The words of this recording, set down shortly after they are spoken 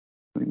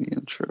Doing the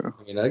intro.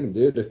 I mean, I can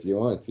do it if you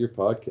want. It's your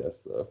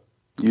podcast, though.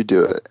 You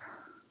do it.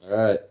 All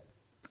right.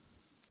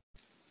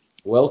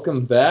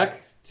 Welcome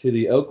back to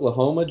the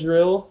Oklahoma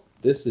drill.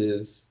 This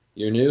is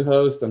your new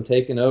host. I'm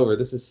taking over.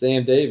 This is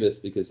Sam Davis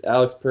because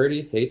Alex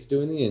Purdy hates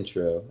doing the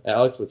intro.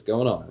 Alex, what's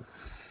going on?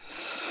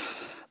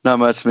 Not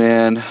much,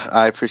 man.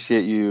 I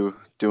appreciate you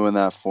doing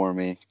that for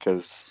me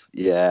because,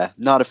 yeah,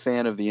 not a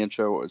fan of the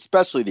intro,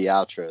 especially the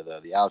outro, though.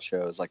 The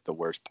outro is like the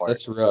worst part.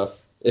 That's rough.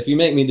 If you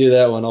make me do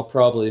that one, I'll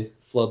probably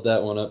flub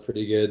that one up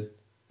pretty good.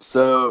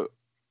 So,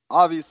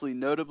 obviously,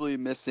 notably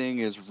missing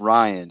is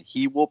Ryan.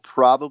 He will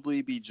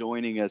probably be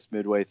joining us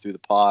midway through the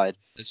pod.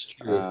 That's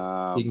true.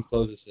 He can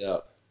close us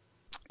out.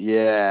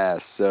 Yeah,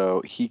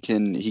 so he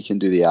can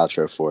do the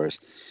outro for us.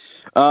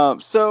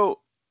 So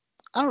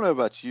I don't know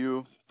about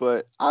you,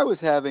 but I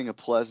was having a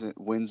pleasant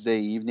Wednesday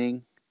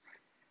evening.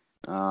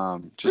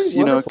 Just Pretty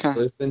wonderful.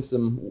 There's been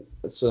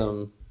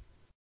some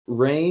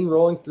rain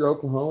rolling through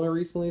Oklahoma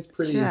recently. It's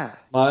pretty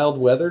mild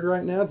weathered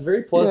right now. It's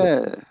very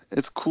pleasant. Yeah,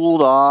 it's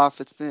cooled off.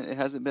 It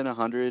hasn't been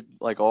 100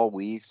 like all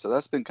week, so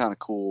that's been kind of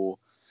cool.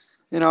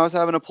 I was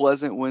having a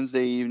pleasant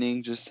Wednesday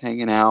evening, just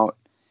hanging out,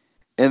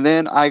 and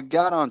then I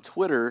got on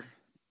Twitter,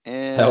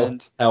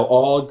 and how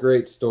all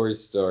great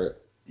stories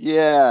start.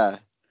 Yeah,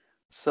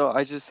 so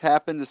I just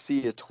happened to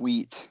see a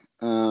tweet.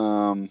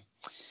 And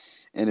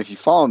if you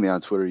follow me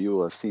on Twitter, you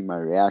will have seen my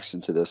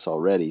reaction to this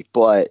already.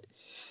 But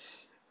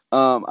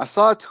I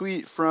saw a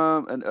tweet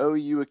from an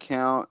OU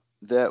account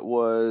that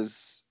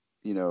was,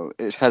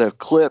 it had a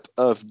clip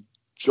of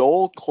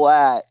Joel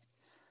Klatt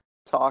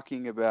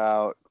talking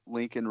about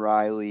Lincoln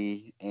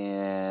Riley,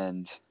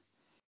 and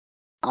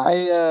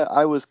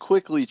I was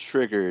quickly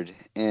triggered,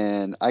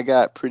 and I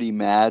got pretty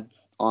mad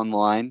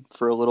online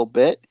for a little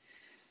bit.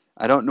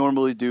 I don't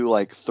normally do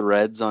like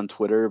threads on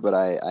Twitter, but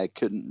I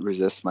couldn't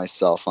resist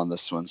myself on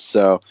this one.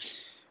 So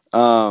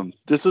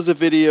this was a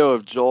video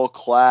of Joel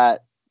Klatt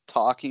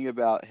talking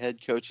about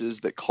head coaches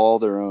that call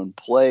their own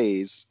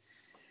plays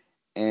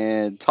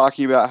and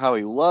talking about how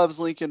he loves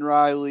Lincoln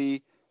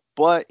Riley,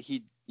 but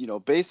he,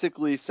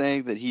 basically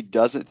saying that he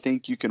doesn't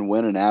think you can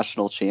win a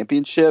national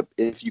championship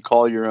if you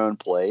call your own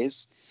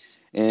plays.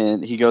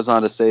 And he goes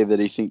on to say that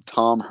he thinks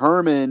Tom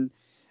Herman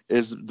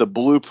is the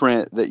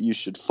blueprint that you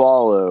should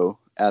follow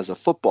as a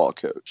football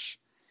coach.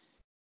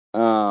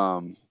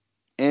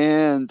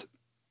 And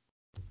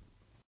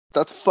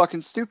that's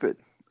fucking stupid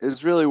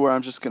is really where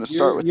I'm just going to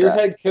start with your that.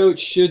 Your head coach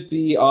should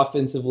be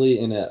offensively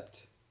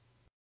inept.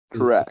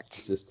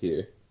 Correct. Just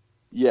here.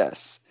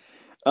 Yes.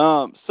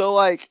 So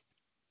like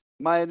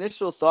my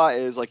initial thought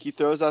is like he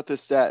throws out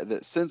this stat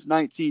that since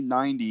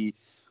 1990,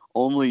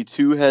 only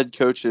 2 head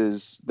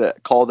coaches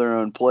that call their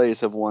own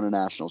plays have won a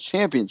national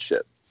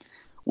championship,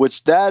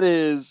 which that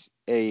is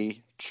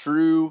a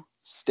true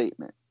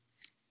statement.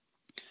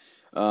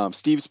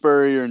 Steve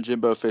Spurrier and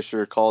Jimbo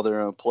Fisher call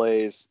their own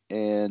plays,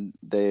 and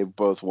they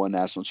both won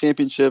national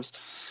championships.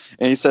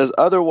 And he says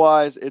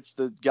otherwise, it's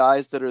the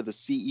guys that are the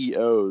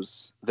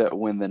CEOs that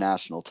win the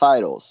national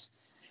titles.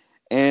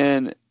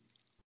 And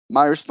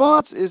my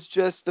response is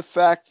just the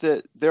fact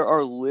that there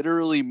are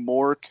literally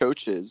more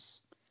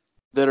coaches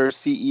that are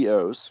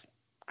CEOs,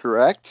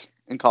 correct?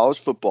 In college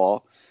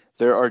football,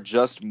 there are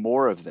just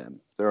more of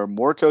them. There are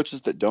more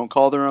coaches that don't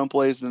call their own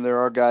plays than there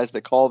are guys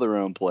that call their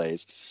own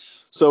plays.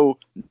 So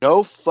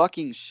no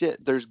fucking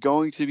shit. There's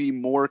going to be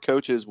more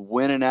coaches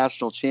win a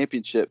national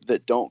championship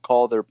that don't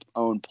call their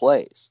own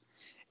plays.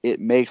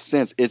 It makes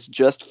sense. It's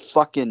just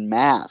fucking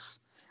math.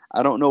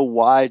 I don't know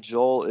why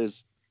Joel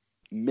is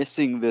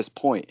missing this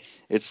point.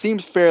 It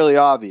seems fairly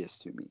obvious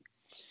to me.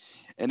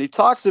 And he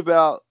talks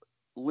about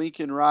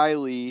Lincoln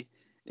Riley.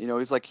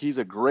 He's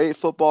a great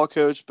football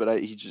coach, but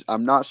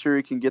I'm not sure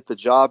he can get the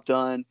job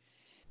done.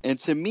 And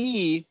to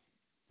me,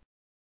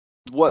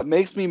 what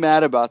makes me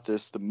mad about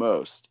this the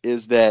most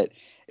is that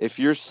if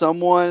you're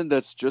someone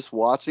that's just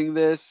watching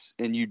this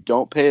and you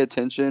don't pay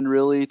attention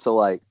really to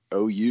like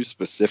OU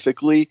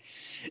specifically,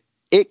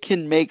 it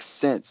can make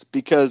sense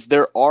because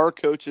there are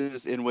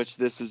coaches in which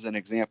this is an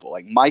example.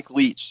 Like Mike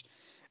Leach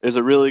is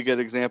a really good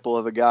example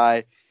of a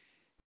guy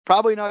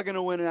probably not going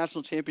to win a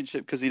national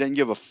championship because he doesn't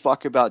give a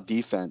fuck about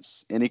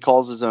defense and he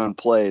calls his own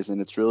plays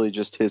and it's really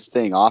just his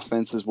thing.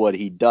 Offense is what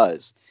he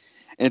does.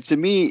 And to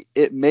me,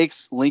 it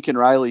makes Lincoln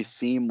Riley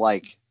seem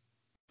like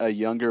a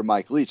younger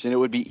Mike Leach. And it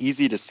would be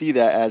easy to see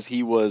that as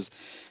he was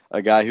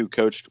a guy who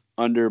coached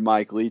under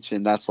Mike Leach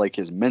and that's like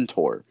his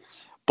mentor.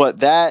 But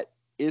that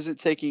isn't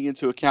taking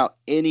into account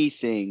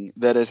anything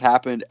that has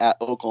happened at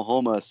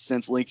Oklahoma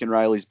since Lincoln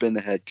Riley's been the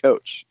head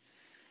coach.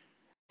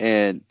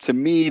 And to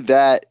me,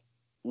 that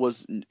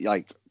was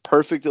like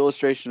perfect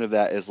illustration of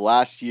that is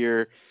last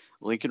year,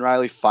 Lincoln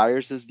Riley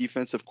fires his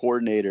defensive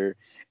coordinator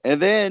and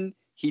then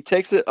he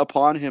takes it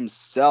upon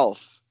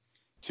himself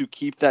to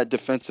keep that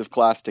defensive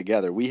class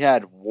together. We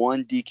had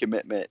 1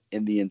 decommitment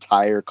in the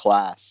entire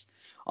class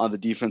on the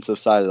defensive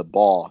side of the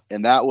ball,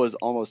 and that was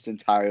almost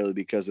entirely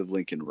because of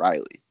Lincoln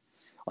Riley.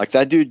 Like,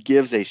 that dude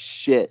gives a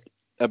shit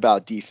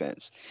about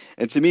defense.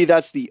 And to me,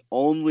 that's the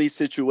only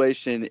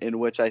situation in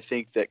which I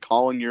think that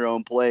calling your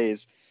own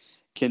plays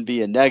can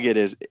be a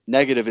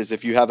negative is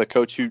if you have a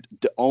coach who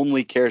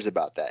only cares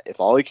about that. If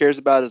all he cares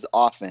about is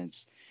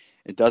offense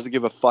and doesn't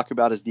give a fuck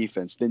about his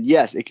defense, then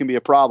yes, it can be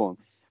a problem.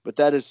 But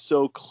that is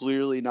so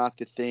clearly not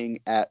the thing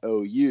at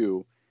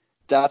OU.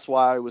 That's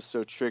why I was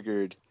so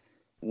triggered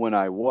when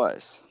I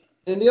was.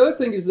 And the other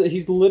thing is that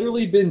he's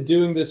literally been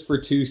doing this for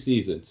 2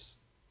 seasons.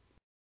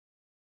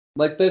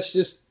 Like, that's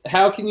just,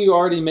 how can you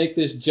already make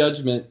this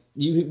judgment?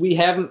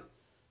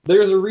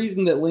 There's a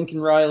reason that Lincoln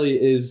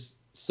Riley is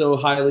so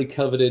highly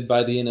coveted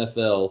by the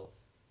NFL.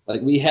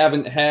 Like, we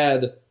haven't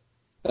had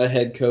a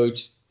head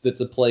coach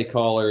that's a play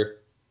caller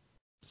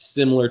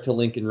similar to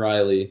Lincoln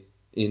Riley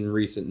in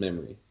recent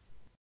memory.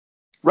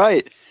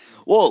 Right.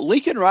 Well,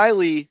 Lincoln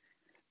Riley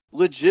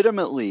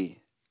legitimately,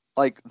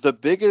 like, the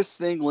biggest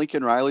thing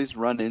Lincoln Riley's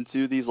run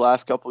into these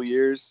last couple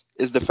years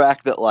is the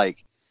fact that,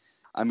 like,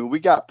 I mean, we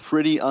got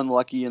pretty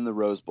unlucky in the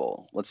Rose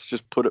Bowl. Let's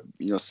just put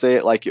it, say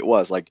it like it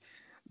was. Like,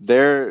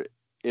 there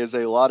is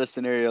a lot of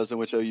scenarios in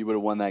which OU would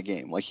have won that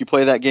game. Like, you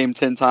play that game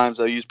 10 times,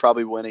 OU's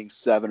probably winning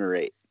 7 or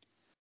 8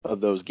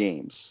 of those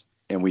games.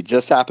 And we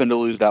just happened to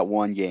lose that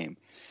one game.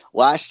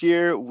 Last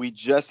year, we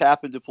just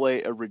happened to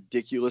play a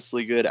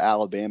ridiculously good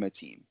Alabama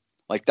team.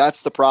 Like,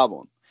 that's the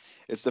problem.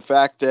 It's the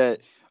fact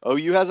that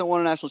OU hasn't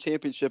won a national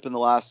championship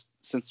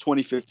since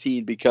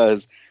 2015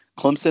 because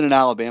Clemson and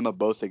Alabama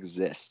both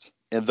exist.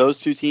 And those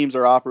two teams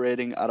are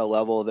operating at a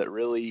level that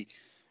really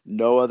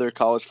no other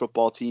college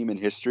football team in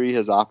history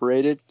has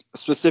operated,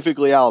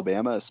 specifically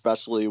Alabama,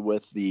 especially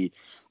with the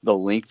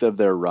length of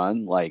their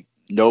run. Like,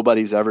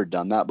 nobody's ever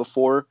done that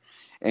before.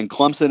 And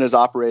Clemson is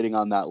operating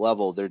on that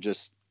level. They're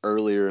just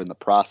earlier in the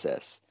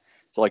process.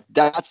 So, like,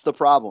 that's the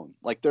problem.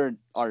 Like, there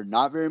are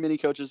not very many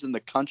coaches in the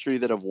country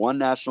that have won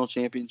national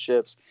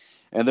championships,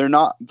 and there are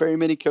not very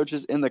many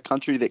coaches in the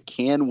country that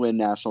can win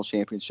national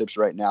championships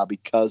right now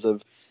because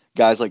of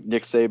guys like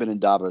Nick Saban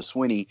and Dabo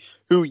Swinney,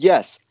 who,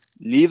 yes,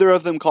 neither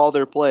of them call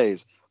their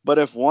plays. But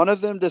if one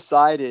of them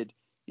decided,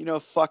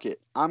 fuck it,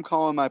 I'm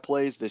calling my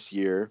plays this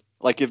year.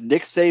 Like, if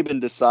Nick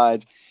Saban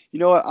decides, you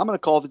know what, I'm going to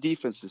call the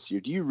defense this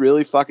year. Do you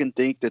really fucking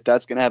think that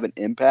that's going to have an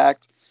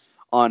impact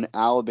on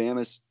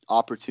Alabama's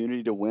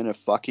opportunity to win a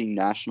fucking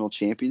national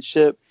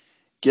championship?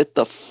 Get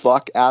the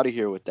fuck out of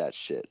here with that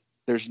shit.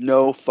 There's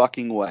no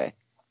fucking way.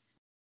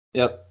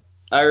 Yep.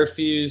 I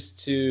refuse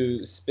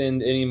to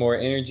spend any more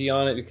energy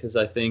on it because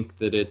I think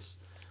that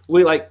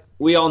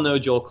we all know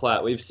Joel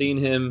Klatt. We've seen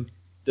him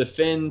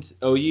defend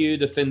OU,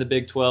 defend the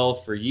Big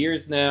 12 for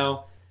years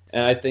now,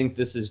 and I think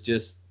this is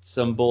just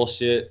some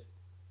bullshit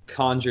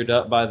conjured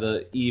up by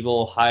the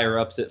evil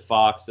higher-ups at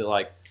Fox that,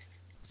 like,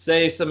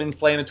 say some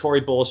inflammatory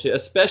bullshit,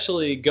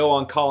 especially go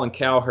on Colin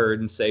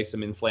Cowherd and say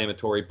some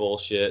inflammatory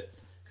bullshit.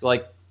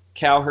 Like,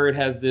 Cowherd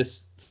has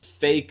this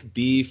fake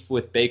beef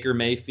with Baker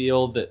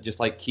Mayfield that just,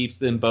 like, keeps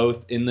them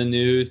both in the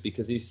news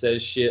because he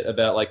says shit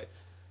about, like,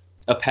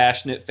 a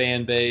passionate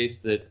fan base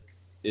that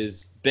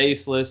is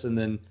baseless, and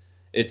then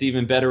it's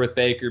even better with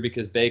Baker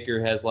because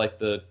Baker has, like,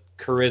 the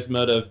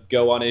charisma to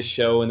go on his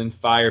show and then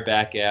fire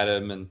back at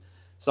him. And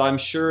so I'm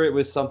sure it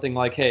was something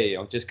like, hey,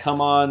 just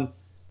come on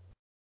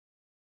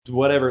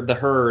whatever, the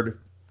Herd,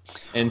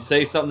 and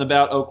say something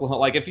about Oklahoma.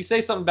 Like, if you say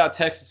something about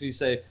Texas, you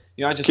say,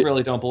 I just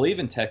really don't believe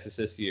in Texas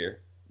this year.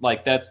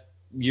 Like,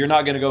 you're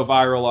not going to go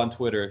viral on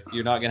Twitter.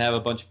 You're not going to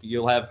have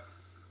you'll have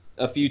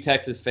a few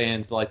Texas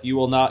fans, but, like, you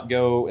will not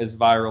go as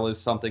viral as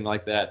something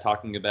like that,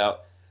 talking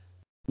about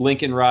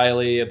Lincoln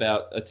Riley,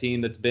 about a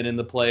team that's been in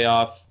the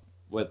playoff,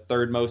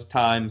 third most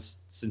times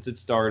since it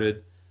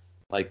started.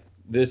 Like,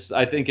 this,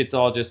 I think it's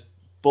all just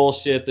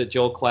bullshit that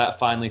Joel Klatt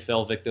finally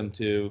fell victim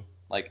to,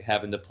 like,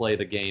 having to play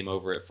the game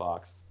over at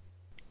Fox.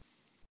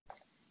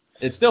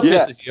 It still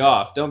pisses you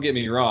off, don't get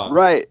me wrong.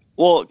 Right.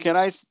 Well,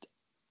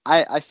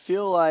 I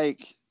feel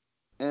like,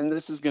 and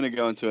this is going to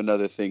go into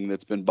another thing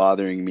that's been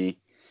bothering me.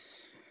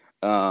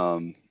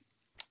 I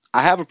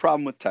have a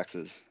problem with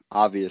Texas,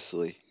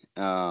 obviously.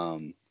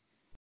 They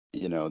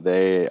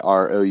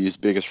are OU's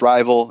biggest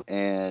rival,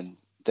 and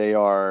they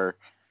are,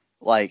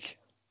 like,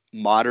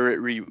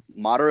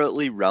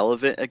 moderately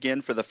relevant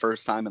again for the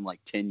first time in, like,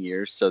 10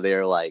 years. So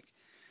they're, like,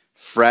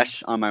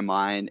 fresh on my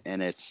mind,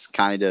 and it's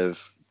kind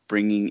of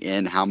bringing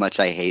in how much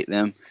I hate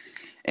them.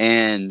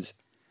 And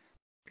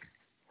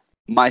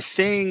my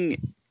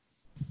thing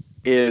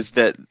is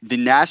that the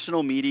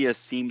national media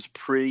seems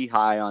pretty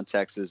high on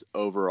Texas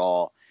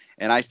overall,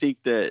 and I think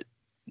that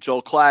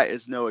Joel Klatt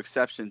is no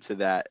exception to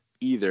that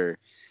either.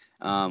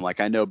 Like,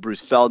 I know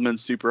Bruce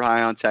Feldman's super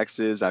high on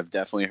Texas. I've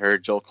definitely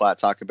heard Joel Klatt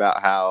talk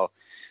about how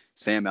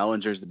Sam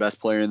Ehlinger is the best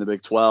player in the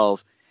Big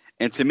 12.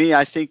 And to me,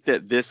 I think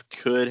that this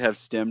could have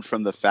stemmed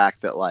from the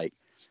fact that, like,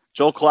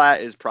 Joel Klatt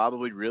is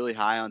probably really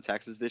high on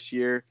Texas this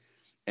year.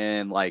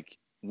 And, like,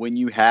 when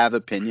you have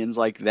opinions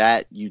like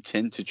that, you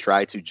tend to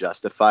try to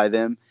justify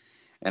them.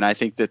 And I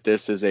think that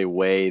this is a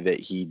way that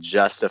he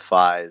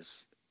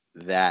justifies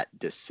that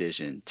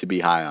decision to be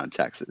high on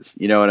Texas.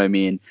 You know what I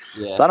mean?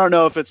 Yeah. So I don't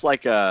know if it's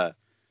like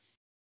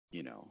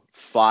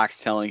Fox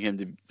telling him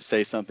to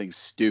say something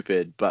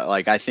stupid, but,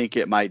 like, I think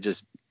it might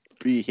just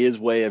be his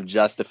way of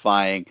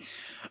justifying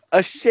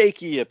a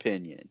shaky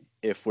opinion.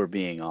 if we're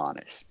being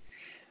honest.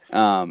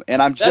 And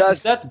I'm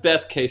that's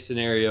best case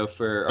scenario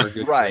for our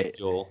good right. friend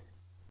Joel.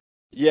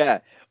 Yeah,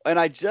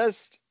 and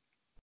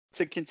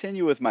to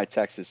continue with my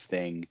Texas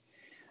thing,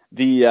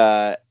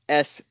 the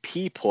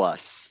SP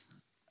Plus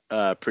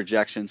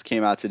projections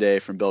came out today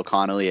from Bill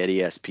Connolly at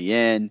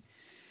ESPN.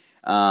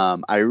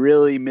 I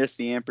really miss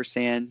the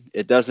ampersand.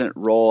 It doesn't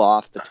roll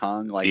off the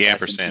tongue like the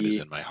ampersand S&P.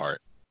 is in my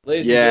heart.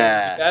 Ladies and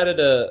gentlemen, we've added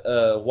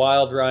a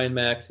wild Ryan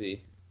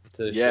Maxey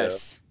to the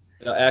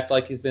show. Act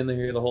like he's been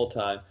here the whole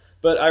time.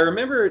 But I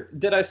remember,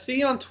 did I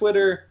see on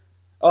Twitter?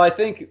 Oh, I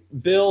think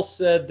Bill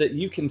said that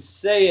you can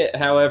say it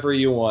however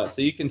you want,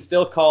 so you can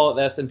still call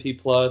it S&P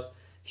Plus.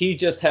 He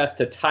just has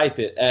to type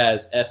it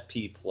as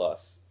SP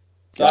Plus.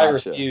 So Gotcha. I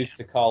refuse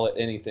to call it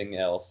anything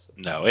else.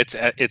 No, it's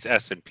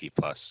S&P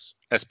Plus.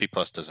 SP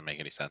Plus doesn't make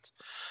any sense.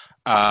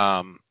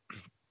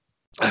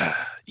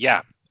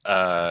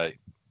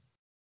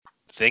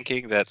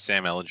 Thinking that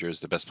Sam Ehlinger is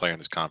the best player in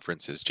this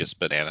conference is just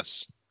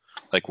bananas.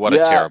 Like, what a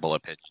terrible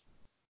opinion.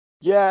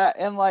 Yeah,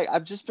 and like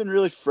I've just been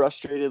really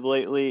frustrated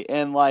lately,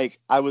 and like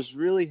I was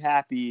really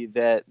happy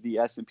that the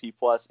S&P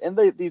Plus, and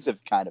these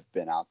have kind of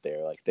been out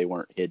there, like they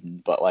weren't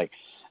hidden, but like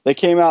they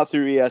came out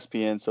through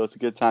ESPN, so it's a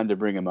good time to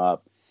bring them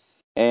up.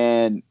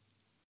 And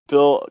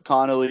Bill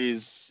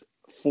Connolly's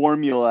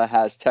formula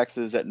has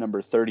Texas at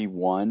number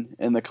 31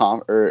 in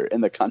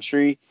the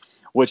country,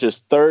 which is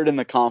third in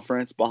the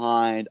conference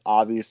behind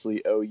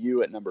obviously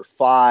OU at number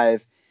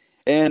 5,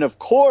 and of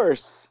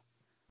course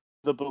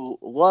the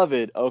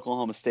beloved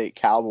Oklahoma State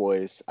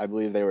Cowboys. I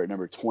believe they were at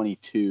number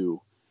 22.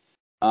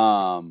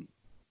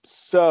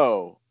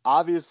 So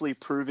obviously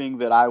proving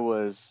that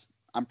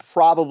I'm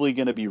probably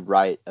going to be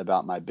right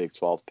about my Big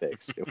 12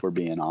 picks, if we're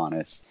being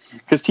honest,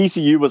 because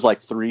TCU was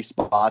like 3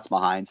 spots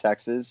behind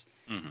Texas.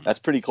 Mm-hmm. That's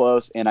pretty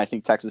close. And I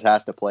think Texas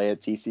has to play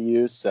at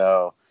TCU.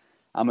 So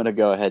I'm going to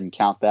go ahead and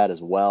count that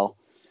as well.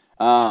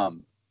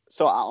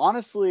 So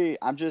honestly,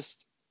 I'm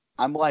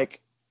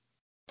like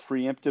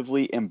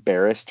preemptively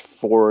embarrassed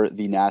for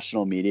the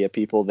national media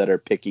people that are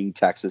picking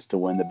Texas to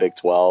win the Big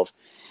 12.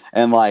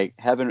 And like,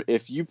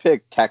 if you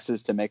pick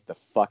Texas to make the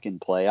fucking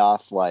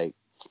playoff, like,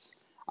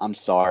 I'm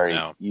sorry.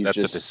 No, that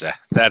is a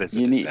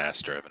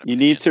disaster of an opinion. You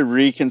need to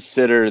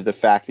reconsider the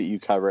fact that you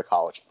cover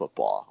college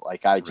football.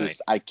 Like,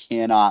 I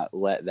cannot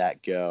let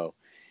that go.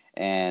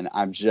 And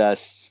I'm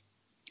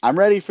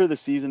ready for the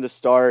season to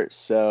start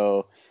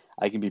so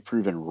I can be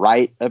proven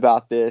right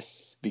about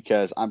this,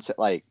 because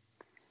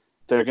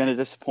they're going to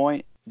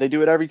disappoint. They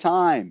do it every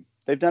time.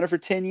 They've done it for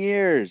 10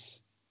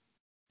 years.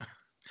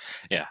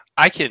 Yeah,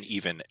 I can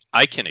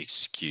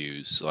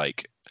excuse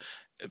like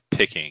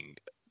picking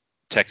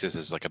Texas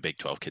as like a Big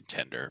 12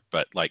 contender,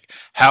 but like,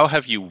 how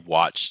have you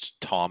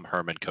watched Tom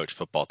Herman coach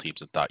football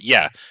teams and thought,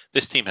 yeah,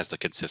 this team has the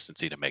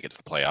consistency to make it to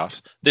the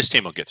playoffs. This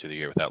team will get through the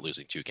year without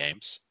losing 2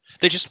 games.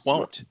 They just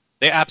won't.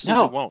 They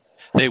absolutely won't.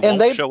 They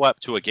won't show up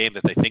to a game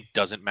that they think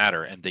doesn't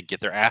matter and then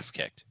get their ass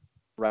kicked.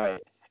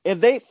 Right. And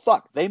they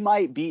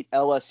might beat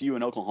LSU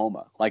and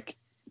Oklahoma. Like,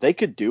 they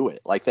could do it.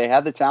 Like, they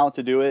have the talent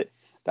to do it.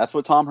 That's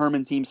what Tom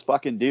Herman teams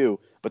fucking do.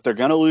 But they're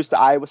going to lose to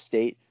Iowa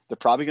State. They're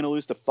probably going to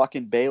lose to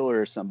fucking Baylor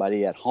or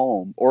somebody at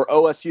home. Or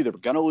OSU. They're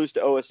going to lose to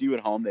OSU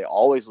at home. They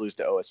always lose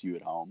to OSU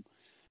at home.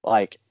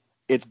 Like,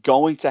 it's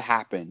going to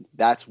happen.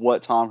 That's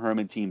what Tom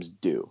Herman teams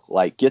do.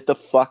 Like, get the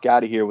fuck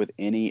out of here with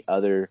any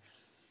other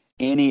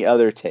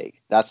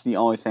take. That's the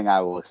only thing I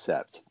will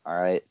accept. All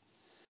right.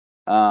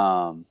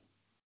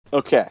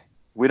 Okay.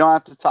 We don't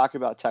have to talk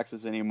about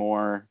Texas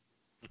anymore.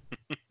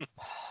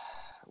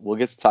 We'll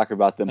get to talk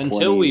about them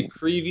until we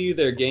preview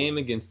their game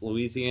against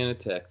Louisiana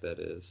Tech, that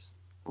is.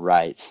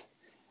 Right.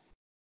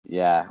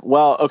 Yeah.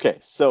 Well, okay.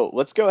 So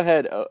let's go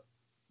ahead.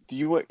 Do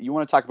you want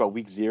to talk about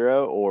week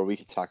 0, or we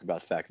could talk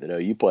about the fact that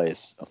OU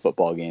plays a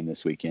football game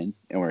this weekend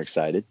and we're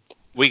excited?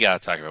 We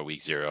got to talk about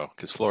week 0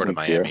 because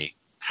Florida-Miami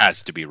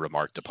has to be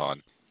remarked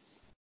upon.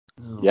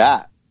 Oh.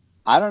 Yeah.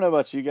 I don't know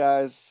about you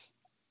guys.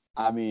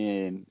 I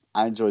mean,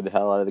 I enjoyed the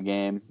hell out of the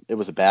game. It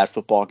was a bad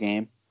football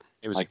game.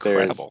 It was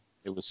incredible.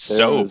 It was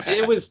so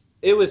bad.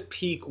 It was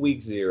peak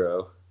week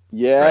 0.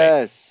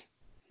 Yes.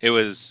 Right. It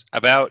was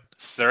about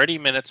 30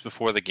 minutes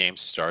before the game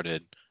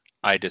started.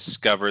 I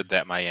discovered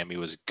that Miami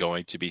was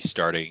going to be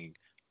starting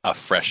a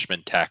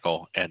freshman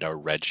tackle and a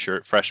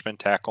redshirt freshman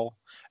tackle,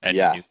 and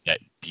knew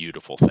that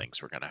beautiful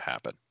things were going to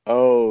happen.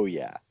 Oh,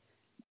 yeah.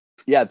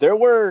 Yeah, there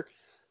were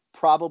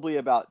probably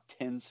about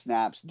 10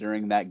 snaps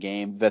during that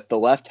game that the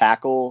left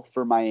tackle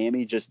for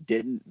Miami just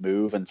didn't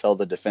move until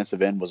the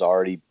defensive end was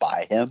already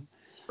by him.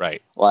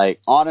 Right.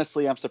 Like,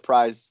 honestly, I'm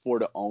surprised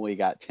Florida only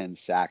got 10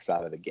 sacks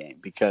out of the game,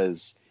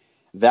 because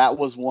that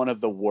was one of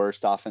the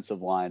worst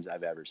offensive lines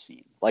I've ever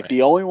seen. Like,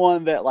 the only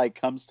one that like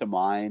comes to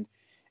mind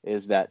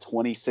is that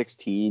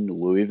 2016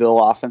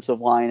 Louisville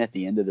offensive line at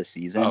the end of the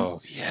season.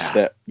 Oh, yeah.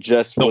 That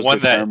just was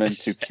determined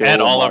to kill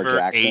Lamar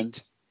Jackson.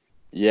 8.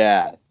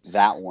 Yeah,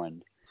 that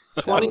one.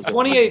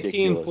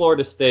 2018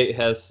 Florida State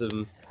has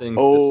some things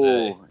to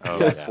say.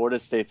 Yeah. Florida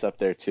State's up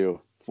there too.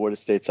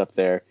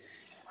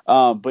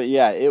 But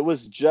yeah, it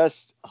was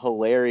just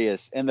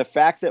hilarious. And the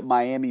fact that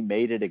Miami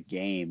made it a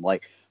game,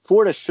 like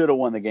Florida should have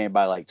won the game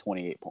by like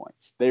 28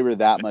 points. They were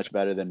that much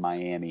better than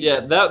Miami.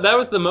 Yeah, that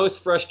was the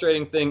most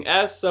frustrating thing.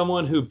 As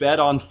someone who bet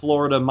on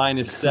Florida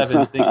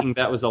 -7, thinking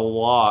that was a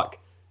lock,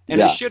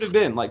 and it should have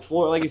been like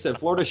Florida. Like you said,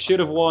 Florida should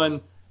have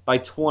won by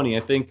 20.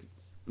 I think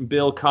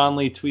Bill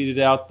Conley tweeted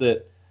out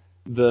that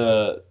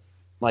the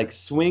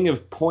swing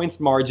of points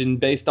margin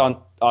based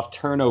off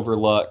turnover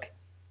luck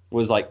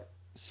was like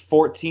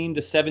 14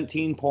 to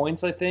 17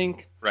 points, I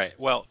think. Right.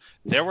 Well,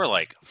 there were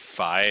like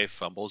 5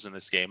 fumbles in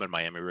this game, and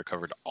Miami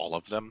recovered all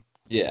of them.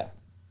 Yeah.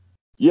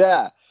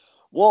 Yeah.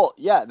 Well,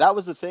 yeah, that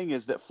was the thing,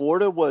 is that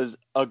Florida was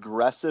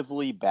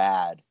aggressively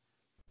bad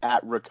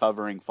at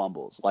recovering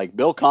fumbles. Like,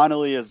 Bill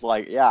Connolly is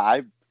like,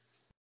 yeah,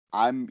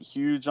 I'm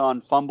huge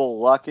on fumble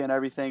luck and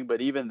everything,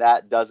 but even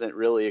that doesn't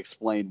really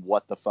explain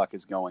what the fuck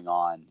is going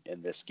on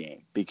in this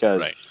game,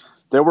 because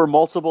there were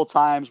multiple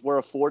times where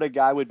a Florida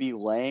guy would be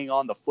laying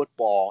on the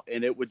football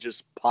and it would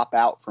just pop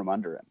out from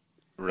under him.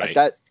 Right.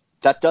 Like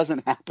that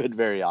doesn't happen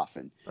very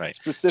often. Right.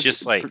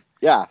 Just like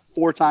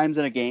 4 times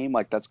in a game,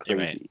 like that's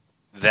crazy.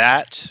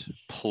 That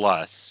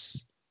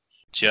plus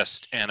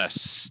just an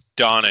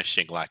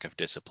astonishing lack of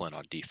discipline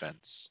on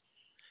defense.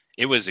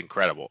 It was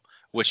incredible,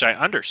 which I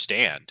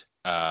understand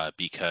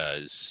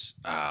because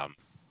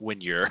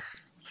when you're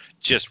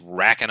just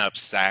racking up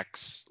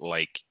sacks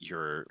like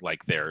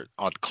they're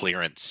on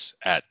clearance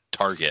at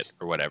Target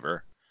or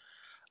whatever,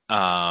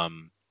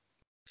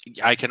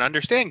 I can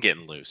understand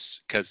getting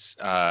loose, because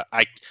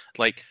I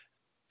like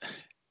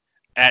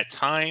at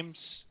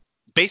times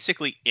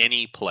basically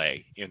any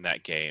play in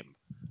that game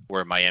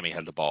where Miami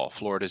had the ball,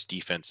 Florida's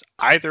defense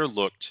either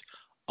looked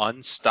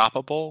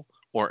unstoppable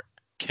or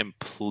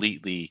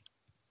completely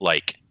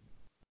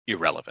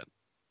irrelevant.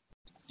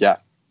 Yeah.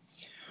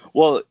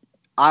 Well,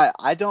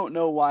 I don't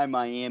know why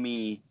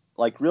Miami,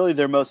 really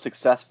their most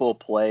successful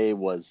play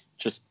was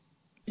just,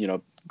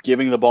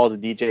 giving the ball to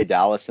DJ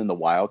Dallas in the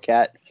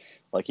Wildcat.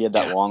 He had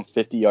that long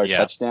 50-yard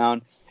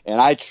touchdown. And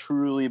I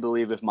truly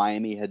believe if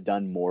Miami had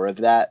done more of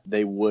that,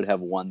 they would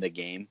have won the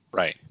game.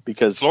 Right.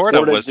 Because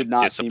Florida did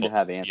not seem to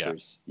have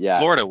answers. Yeah.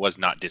 Florida was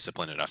not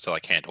disciplined enough to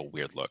handle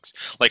weird looks.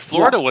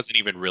 Florida wasn't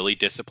even really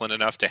disciplined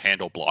enough to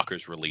handle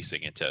blockers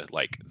releasing into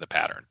the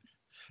pattern.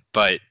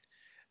 But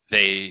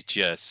they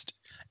just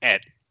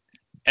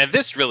and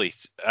this really,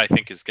 I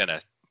think, is going to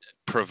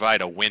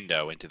provide a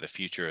window into the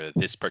future of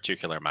this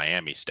particular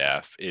Miami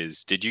staff.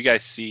 Did you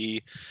guys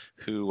see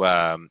who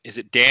is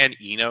it? Dan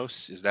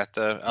Enos? Is that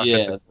the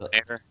offensive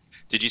coordinator?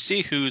 Did you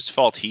see whose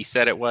fault he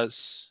said it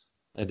was?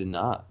 I did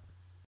not.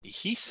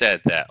 He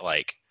said that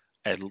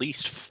at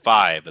least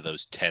 5 of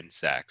those 10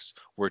 sacks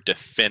were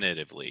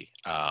definitively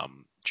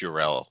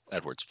Jarrell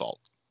Edwards' fault.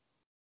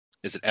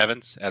 Is it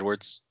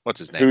Edwards? What's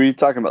his name? Who are you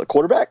talking about? The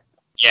quarterback?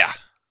 Yeah.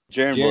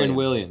 Jaron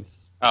Williams.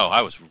 Oh,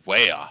 I was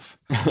way off.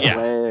 Yeah.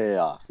 Way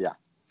off, yeah.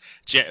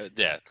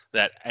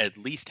 That at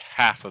least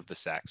half of the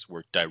sacks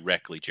were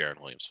directly Jaron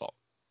Williams' fault.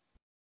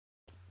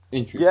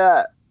 Interesting.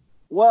 Yeah.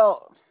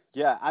 Well,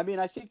 yeah. I mean,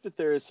 I think that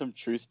there is some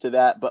truth to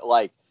that, but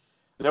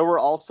there were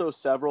also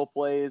several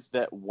plays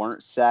that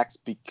weren't sacks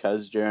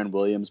because Jaron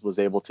Williams was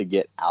able to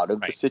get out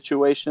of the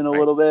situation a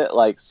little bit.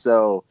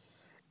 So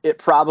it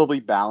probably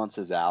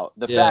balances out.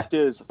 The fact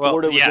is,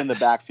 Florida was in the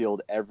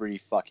backfield every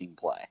fucking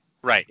play.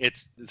 Right.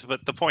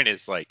 But the point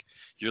is,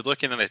 you're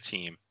looking at a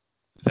team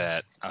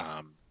that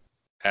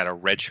had a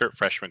redshirt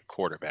freshman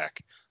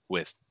quarterback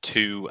with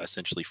 2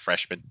 essentially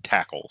freshman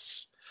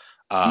tackles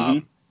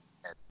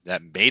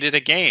that made it a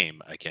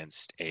game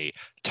against a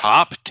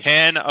top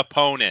 10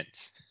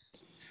 opponent.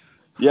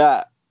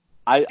 Yeah,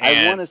 I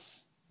want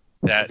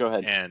to. Go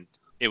ahead. And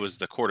it was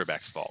the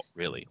quarterback's fault,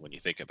 really, when you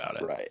think about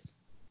it. Right.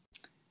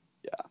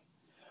 Yeah.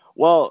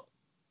 Well,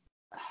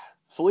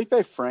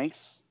 Felipe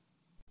Franks.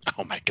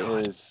 Oh my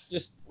God!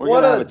 We're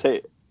gonna have a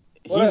tape.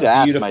 He's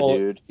ass, my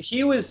dude.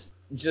 He was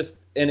just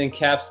an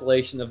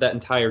encapsulation of that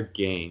entire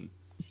game.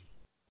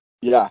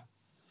 Yeah.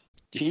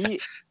 He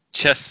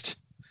just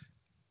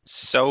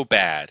so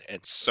bad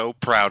and so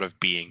proud of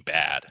being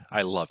bad.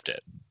 I loved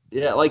it.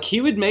 Yeah,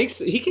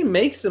 he can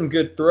make some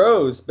good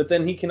throws, but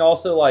then he can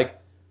also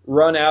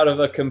run out of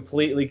a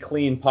completely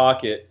clean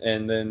pocket,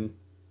 and then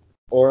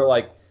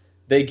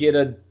they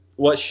get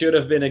what should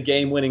have been a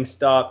game-winning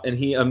stop, and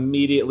he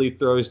immediately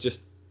throws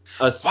just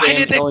a Sam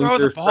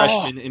Ellinger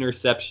freshman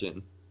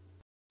interception.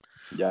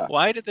 Yeah.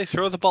 Why did they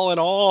throw the ball at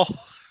all?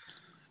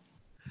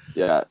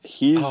 Yeah,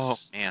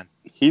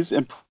 he's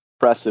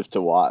impressive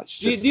to watch.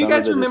 Do you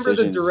guys remember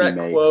the direct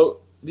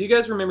quote? Do you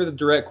guys remember the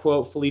direct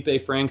quote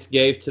Felipe Franks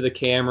gave to the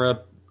camera,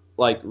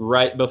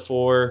 right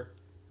before?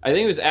 I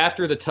think it was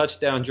after the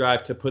touchdown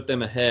drive to put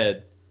them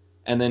ahead,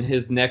 and then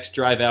his next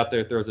drive out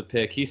there throws a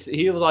pick. He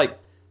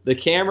the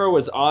camera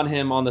was on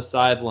him on the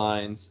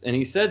sidelines, and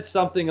he said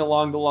something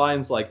along the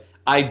lines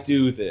 "I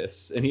do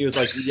this," and he was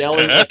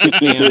yelling at the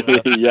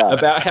camera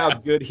about how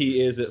good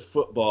he is at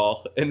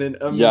football, and then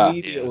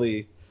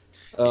immediately.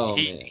 Oh,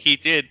 he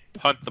did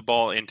punt the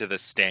ball into the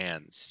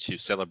stands to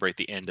celebrate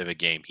the end of a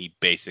game he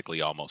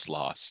basically almost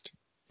lost.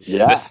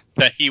 Yeah.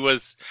 That he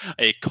was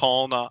a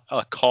called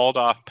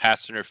off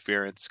pass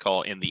interference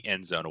call in the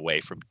end zone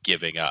away from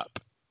giving up.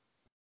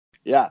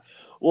 Yeah.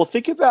 Well,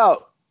 think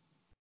about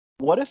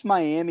what if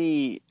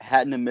Miami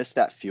hadn't have missed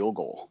that field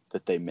goal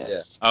that they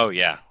missed? Oh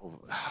yeah.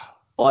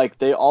 Like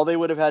they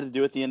would have had to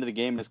do at the end of the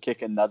game is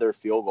kick another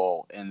field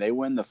goal and they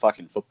win the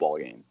fucking football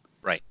game.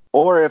 Right.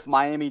 Or if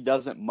Miami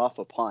doesn't muff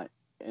a punt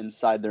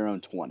inside their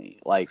own 20.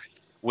 Like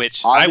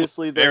which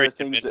obviously I was there very are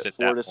things convinced that at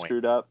Florida that point.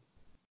 screwed up.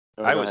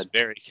 I was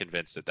very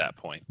convinced at that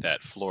point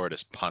that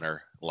Florida's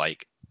punter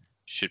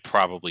should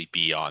probably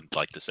be on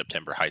the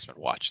September Heisman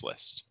watch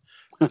list.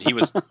 He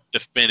was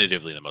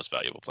definitively the most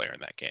valuable player in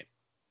that game.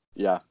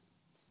 Yeah.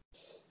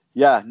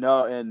 Yeah,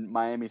 no, and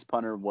Miami's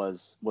punter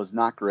was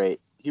not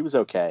great. He was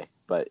okay,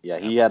 but yeah,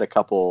 he had a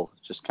couple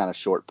just kind of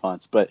short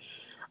punts. But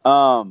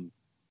all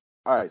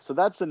right, so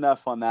that's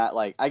enough on that.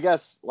 I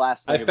guess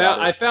last thing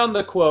I found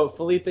the quote.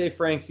 Felipe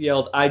Franks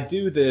yelled, "I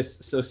do this,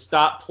 so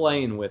stop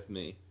playing with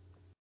me,"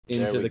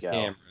 into the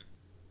camera.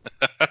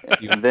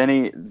 And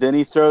then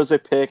he throws a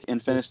pick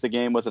and finished the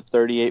game with a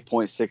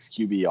 38.6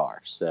 QBR.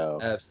 So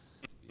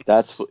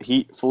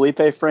Absolutely.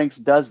 Felipe Franks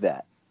does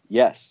that.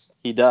 Yes,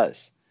 he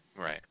does.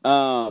 Right.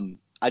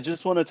 I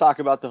just want to talk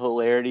about the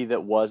hilarity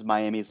that was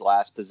Miami's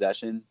last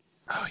possession.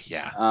 Oh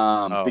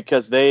yeah.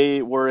 Because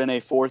they were in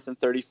a 4th and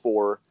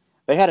 34.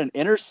 They had an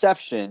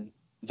interception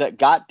that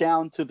got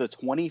down to the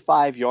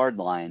 25-yard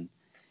line.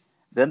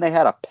 Then they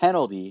had a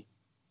penalty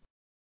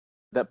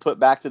that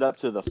backed it up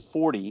to the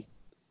 40.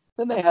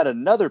 Then they had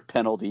another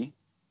penalty.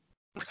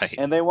 Right.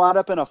 And they wound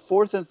up in a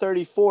 4th and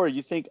 34.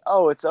 You think,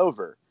 oh, it's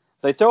over.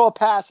 They throw a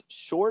pass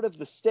short of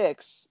the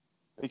sticks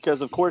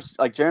because, of course,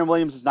 Jaron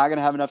Williams is not going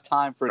to have enough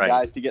time for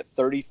guys to get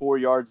 34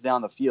 yards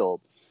down the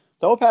field.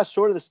 Throw a pass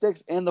short of the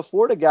sticks, and the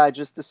Florida guy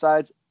just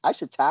decides, I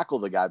should tackle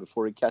the guy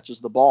before he catches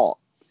the ball.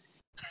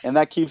 And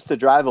that keeps the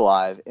drive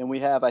alive. And we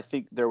have, I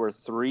think there were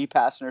 3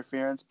 pass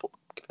interference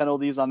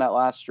penalties on that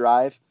last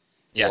drive.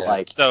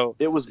 Yeah.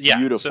 It was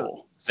beautiful.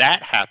 So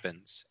that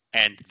happens,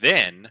 and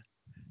then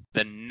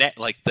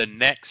the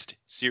next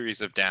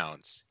series of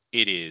downs,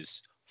 it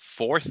is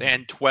 4th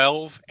and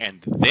 12,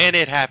 and then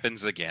it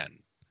happens again.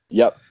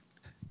 Yep.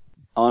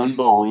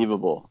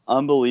 Unbelievable.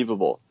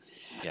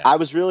 Yeah. I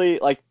was really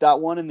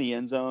that one in the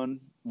end zone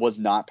was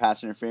not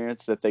pass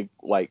interference that they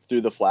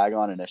threw the flag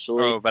on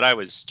initially. Oh, but I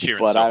was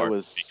cheering so hard.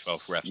 Big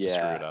 12 ref screwed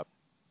it up.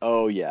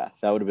 Oh yeah,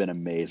 that would have been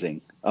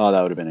amazing. Oh,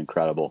 that would have been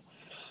incredible.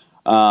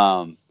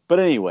 But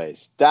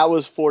anyways, that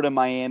was Florida,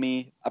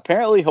 Miami.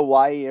 Apparently,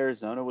 Hawaii,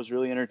 Arizona was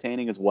really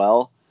entertaining as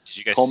well. Did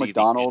you guys Cole see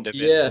McDonald? the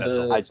end of it?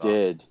 Yeah, I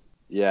did.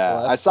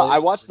 Yeah, well, I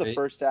watched the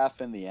first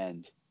half and the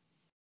end.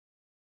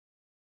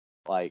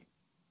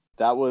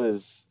 That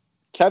was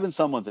Kevin.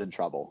 Someone's in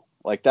trouble.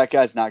 That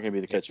guy's not going to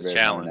be the coach of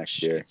Arizona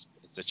next year. It's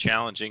a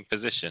challenging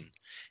position.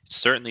 It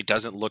certainly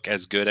doesn't look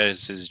as good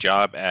as his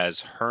job as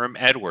Herm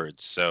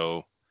Edwards.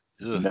 So,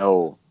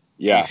 no,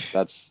 yeah,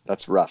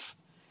 that's rough.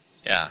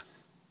 Yeah,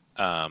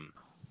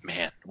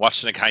 man,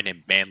 watching a guy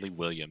named Manly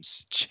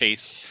Williams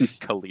chase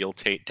Khalil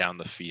Tate down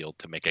the field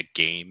to make a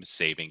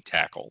game-saving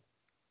tackle.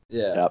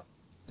 Yeah, yep.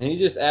 And he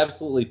just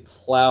absolutely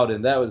plowed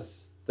him. That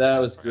was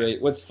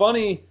great. What's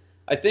funny,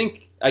 I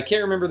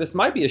can't remember, this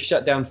might be a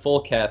shutdown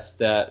full cast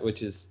stat,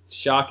 which is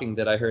shocking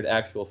that I heard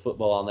actual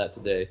football on that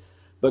today.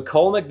 But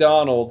Cole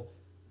McDonald,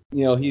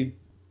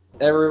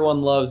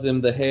 everyone loves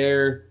him. The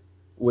hair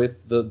with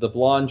the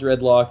blonde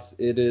dreadlocks,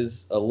 it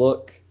is a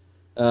look.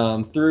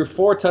 Threw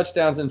 4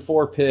 touchdowns and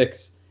 4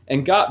 picks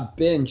and got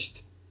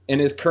benched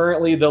and is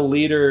currently the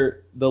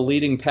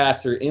leading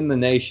passer in the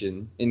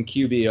nation in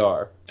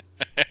QBR.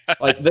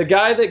 The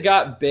guy that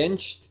got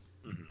benched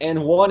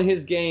and won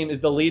his game is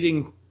the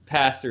leading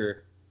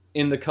passer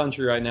in the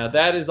country right now.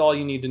 That is all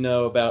you need to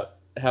know about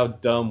how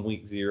dumb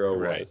Week 0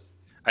 was. Right.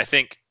 I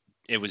think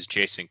it was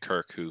Jason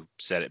Kirk who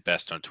said it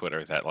best on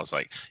Twitter. That was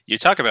you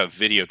talk about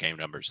video game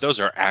numbers. Those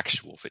are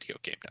actual video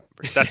game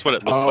numbers. That's what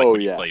it looks like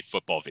when you play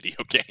football video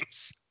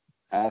games.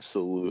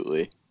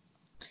 Absolutely.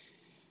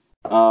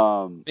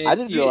 I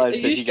didn't realize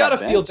that he got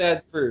benched.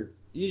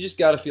 You just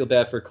got to feel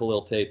bad for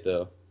Khalil Tate,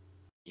 though.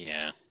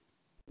 Yeah.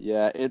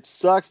 Yeah, it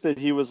sucks that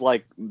he was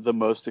the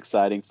most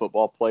exciting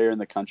football player in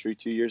the country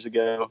 2 years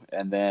ago,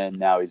 and then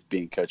now he's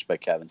being coached by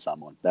Kevin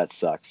Sumlin. That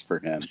sucks for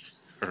him.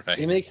 Right.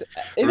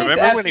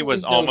 Remember when he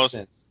was almost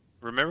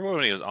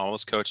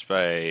coached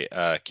by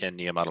Ken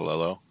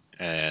Niumatalolo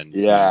and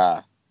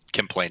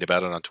complained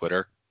about it on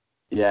Twitter?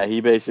 Yeah,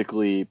 he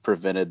basically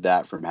prevented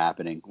that from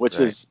happening, which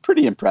is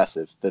pretty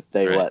impressive that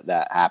they let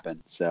that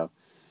happen. So,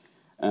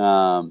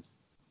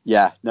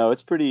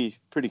 it's pretty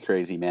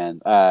crazy, man.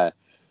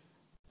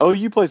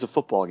 OU plays a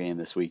football game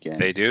this weekend.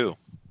 They do.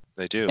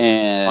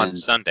 And on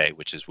Sunday,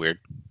 which is weird.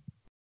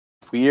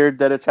 Weird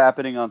that it's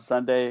happening on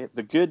Sunday.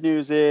 The good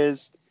news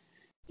is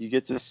you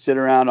get to sit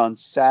around on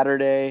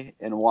Saturday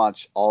and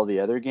watch all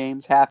the other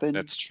games happen.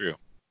 That's true.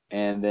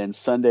 And then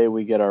Sunday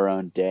we get our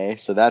own day.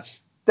 So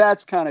that's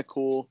kind of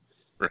cool.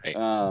 Right.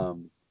 How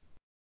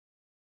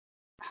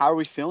are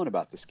we feeling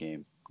about this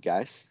game,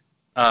 guys?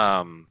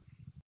 I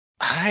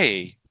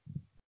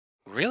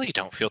really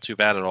don't feel too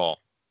bad at all.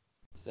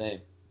 Same.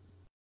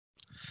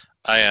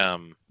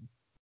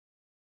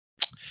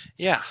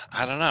 Yeah,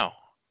 I don't know.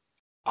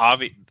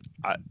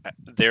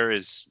 There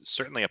is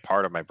certainly a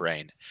part of my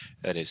brain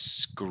that is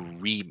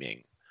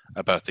screaming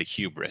about the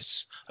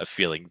hubris of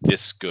feeling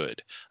this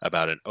good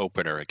about an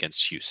opener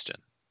against Houston.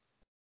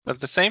 But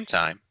at the same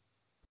time,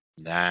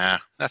 nah,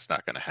 that's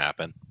not going to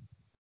happen.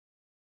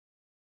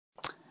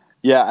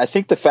 Yeah, I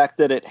think the fact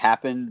that it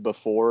happened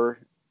before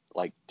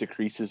like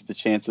decreases the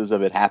chances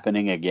of it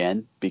happening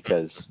again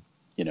because,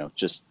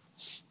 just,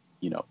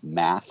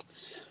 math.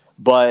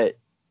 But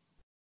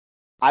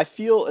I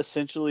feel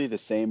essentially the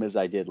same as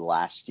I did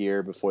last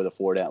year before the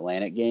Florida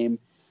Atlantic game.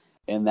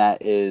 And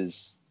that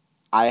is,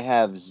 I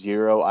have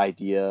zero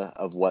idea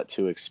of what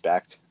to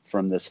expect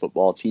from this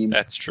football team.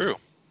 That's true.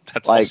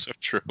 That's also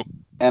true.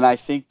 And I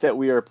think that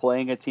we are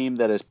playing a team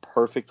that is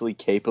perfectly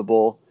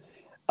capable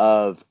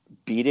of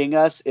beating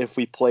us if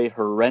we play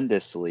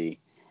horrendously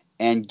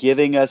and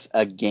giving us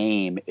a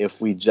game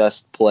if we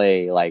just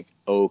play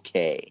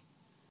okay.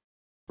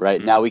 Right?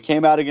 Mm-hmm. Now, we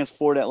came out against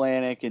Florida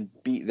Atlantic and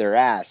beat their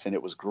ass, and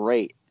it was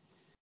great.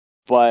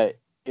 But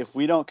if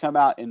we don't come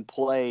out and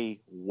play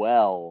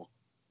well,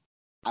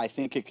 I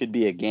think it could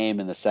be a game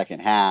in the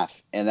second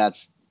half, and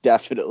that's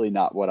definitely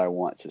not what I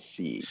want to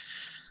see.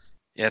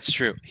 Yeah, it's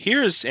true.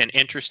 Here's an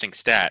interesting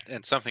stat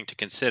and something to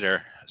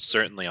consider,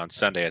 certainly on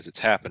Sunday as it's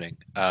happening.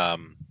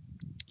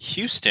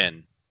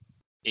 Houston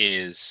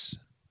is,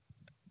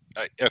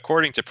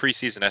 according to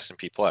preseason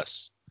S&P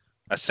Plus,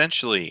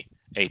 essentially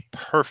a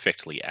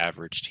perfectly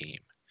average team.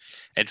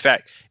 In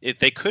fact,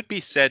 they could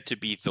be said to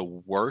be the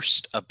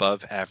worst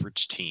above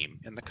average team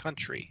in the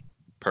country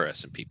per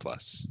S&P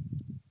Plus.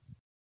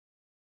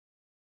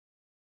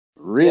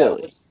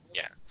 Really?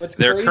 Yeah. What's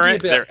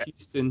crazy about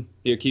Houston?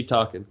 Here, keep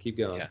talking. Keep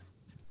going. Yeah.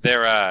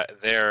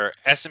 Their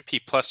S&P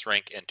Plus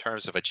rank in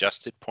terms of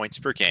adjusted points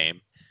per game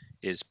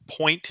is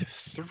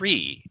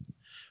 0.3,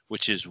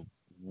 which is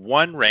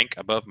one rank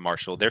above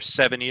Marshall. They're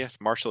 70th.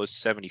 Marshall is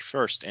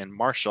 71st, and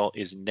Marshall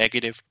is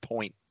negative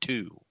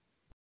 0.2.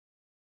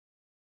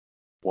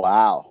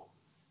 Wow.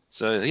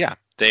 So, yeah,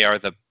 they are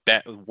the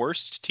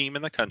worst team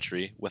in the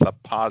country with a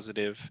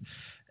positive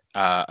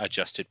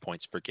adjusted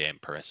points per game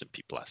per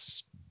S&P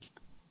Plus.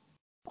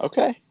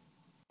 Okay.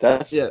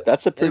 That's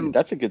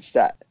a good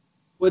stat.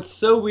 What's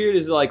so weird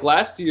is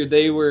last year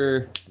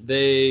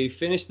they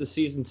finished the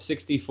season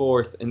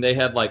 64th and they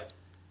had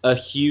a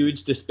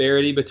huge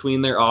disparity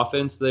between their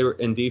offense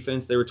and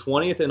defense. They were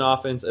 20th in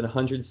offense and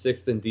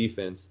 106th in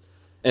defense.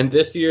 And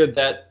this year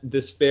that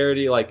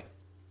disparity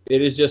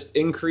it is just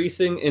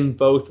increasing in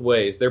both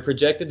ways. They're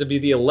projected to be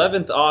the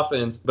 11th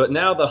offense, but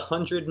now the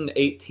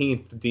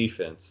 118th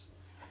defense.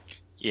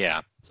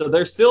 Yeah. So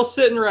they're still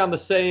sitting around the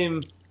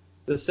same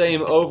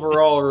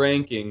overall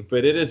ranking,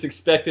 but it is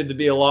expected to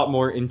be a lot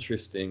more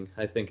interesting,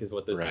 I think is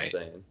what this is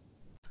saying.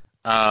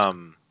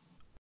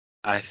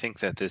 I think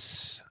that they're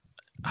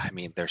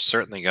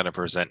certainly going to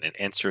present an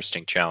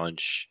interesting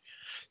challenge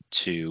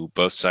to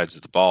both sides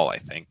of the ball, I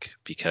think,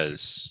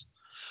 because,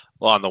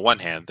 well, on the one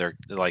hand, they're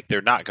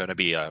not going to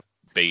be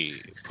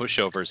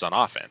pushovers on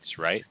offense,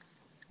 right?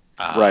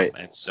 Right.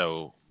 And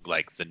so,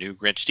 the new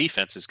Grinch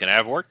defense is going to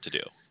have work to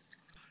do.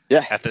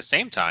 Yeah. At the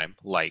same time,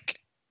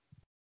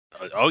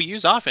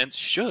 OU's offense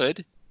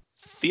should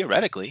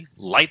theoretically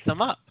light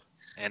them up.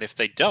 And if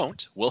they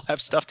don't, we'll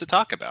have stuff to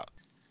talk about.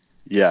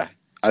 Yeah,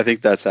 I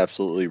think that's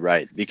absolutely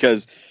right.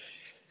 Because,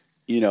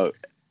 the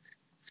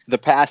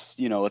past,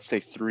 let's say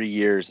 3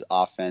 years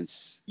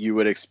offense, you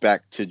would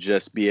expect to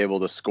just be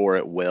able to score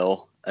at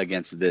will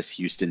against this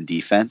Houston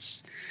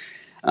defense.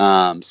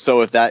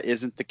 So if that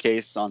isn't the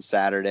case on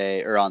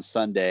Saturday or on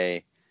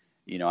Sunday,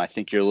 I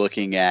think you're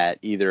looking at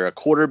either a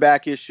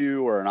quarterback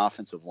issue or an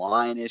offensive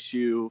line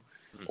issue.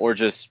 Or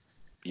just,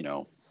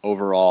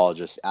 overall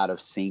just out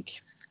of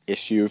sync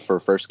issue for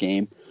first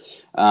game.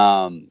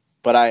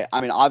 But I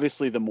mean,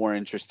 obviously the more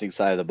interesting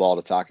side of the ball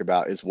to talk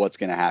about is what's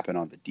going to happen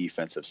on the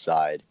defensive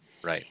side.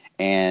 Right.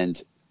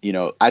 And,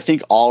 I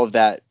think all of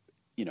that,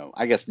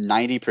 I guess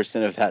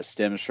 90% of that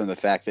stems from the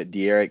fact that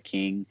De'Aaron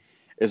King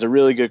is a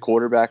really good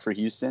quarterback for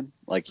Houston.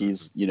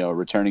 He's, a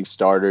returning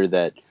starter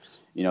that,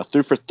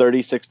 threw for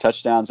 36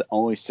 touchdowns,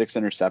 only 6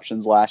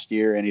 interceptions last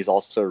year. And he's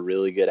also a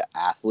really good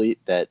athlete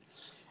that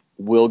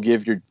will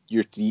give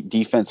your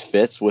defense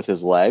fits with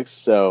his legs.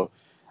 So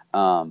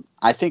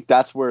I think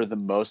that's where the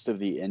most of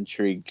the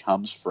intrigue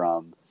comes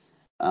from.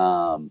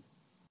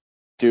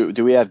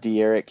 Do we have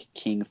De'Aaron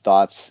King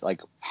thoughts?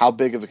 How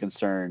big of a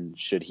concern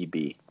should he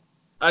be?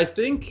 I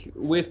think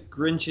with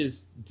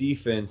Grinch's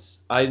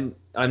defense, I'm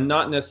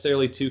not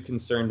necessarily too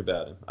concerned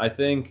about him. I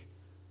think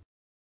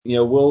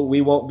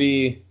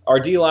our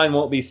D-line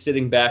won't be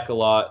sitting back a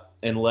lot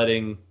and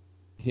letting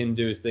him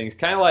do his things.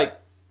 Kind of like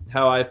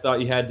how I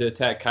thought you had to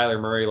attack Kyler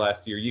Murray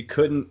last year. You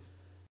couldn't,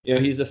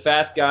 he's a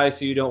fast guy,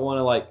 so you don't want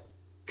to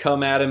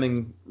come at him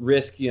and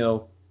risk,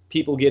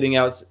 people getting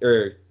out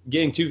or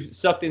getting too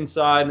sucked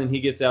inside and then he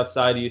gets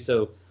outside of you.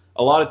 So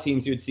a lot of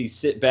teams you would see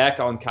sit back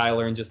on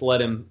Kyler and just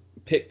let him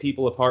pick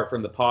people apart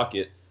from the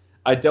pocket.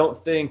 I don't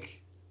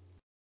think,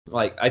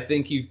 I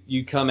think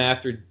you come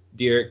after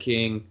Derek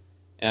King,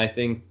 and I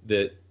think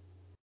that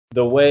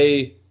the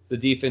way the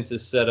defense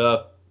is set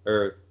up,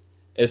 or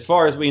as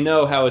far as we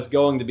know how it's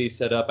going to be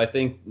set up, I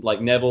think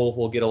like Neville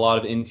will get a lot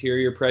of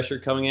interior pressure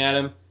coming at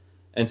him,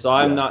 and so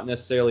I'm not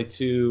necessarily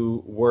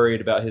too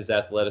worried about his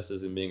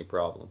athleticism being a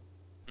problem.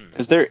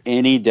 Is there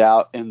any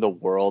doubt in the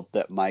world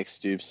that Mike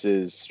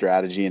Stoops'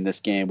 strategy in this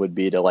game would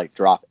be to like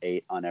drop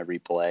 8 on every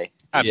play?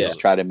 Absolutely. Just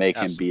try to make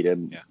him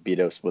beat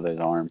us with his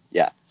arm.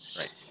 Yeah.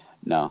 Right.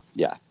 No.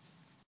 Yeah.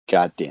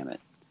 God damn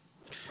it.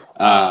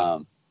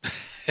 That's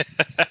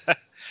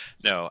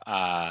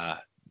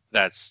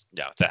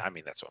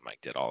what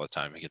Mike did all the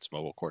time against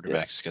mobile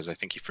quarterbacks because I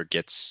think he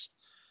forgets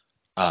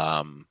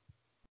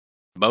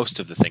most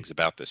of the things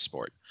about this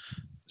sport.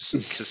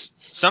 Because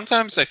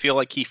sometimes I feel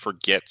like he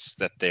forgets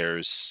that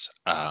there's.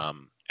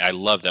 I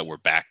love that we're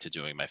back to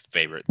doing my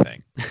favorite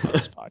thing on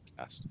this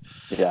podcast.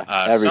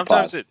 Yeah,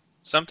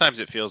 sometimes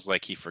it feels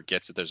like he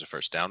forgets that there's a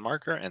first down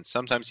marker, and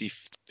sometimes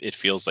it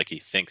feels like he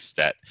thinks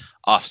that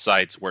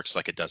offsides works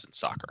like it does in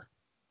soccer.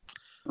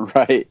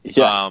 Right.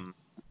 Yeah.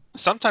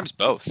 Sometimes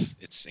both.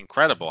 It's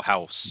incredible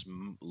how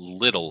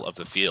little of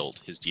the field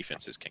his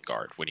defenses can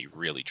guard when he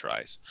really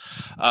tries.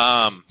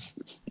 Okay.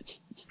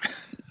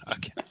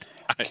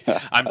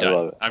 I'm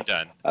done. I'm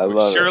done.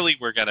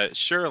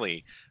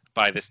 Surely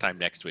by this time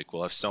next week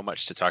we'll have so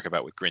much to talk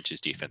about with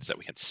Grinch's defense that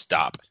we can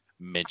stop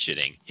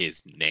mentioning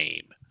his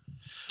name.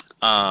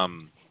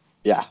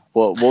 Yeah.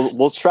 Well,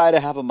 we'll try to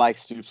have a Mike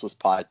Stoopsless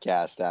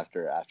podcast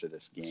after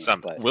this game.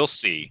 We'll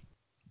see.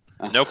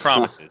 No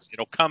promises.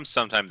 It'll come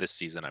sometime this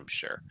season, I'm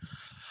sure.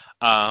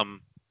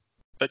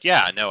 But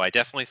yeah, no, I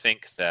definitely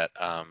think that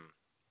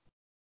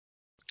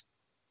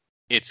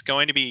it's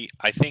going to be.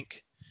 I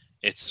think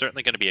it's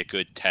certainly going to be a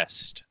good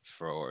test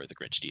for the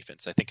Grinch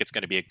defense. I think it's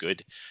going to be a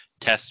good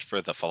test for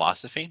the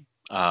philosophy.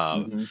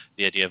 The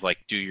idea of like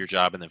do your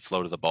job and then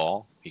flow to the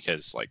ball,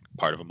 because like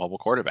part of a mobile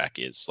quarterback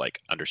is like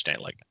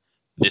understand like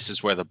this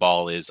is where the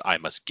ball is. I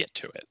must get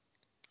to it.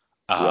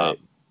 Right.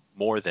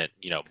 More than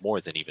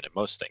even in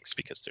most things,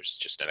 because there's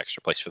just an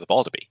extra place for the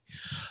ball to be.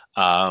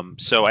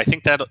 So I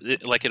think that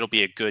it'll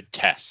be a good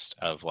test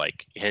of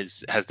like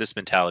has this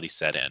mentality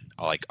set in?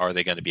 Like, are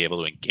they going to be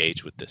able to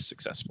engage with this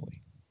successfully?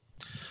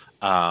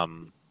 I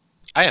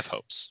have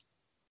hopes.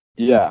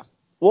 Yeah.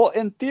 Well,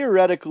 and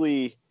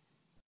theoretically,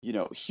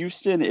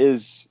 Houston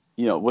is,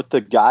 with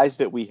the guys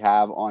that we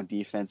have on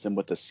defense and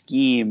with the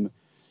scheme,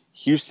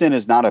 Houston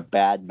is not a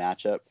bad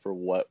matchup for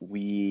what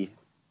we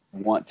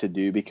want to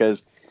do,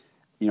 because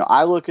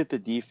I look at the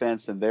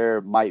defense and there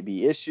might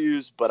be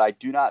issues, but I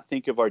do not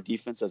think of our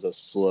defense as a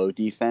slow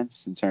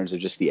defense in terms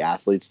of just the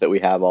athletes that we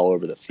have all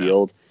over the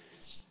field.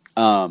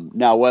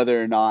 Now,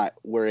 whether or not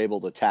we're able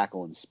to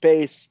tackle in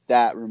space,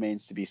 that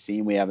remains to be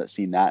seen. We haven't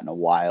seen that in a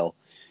while.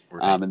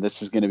 Right. And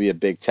this is going to be a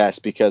big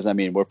test because,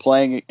 we're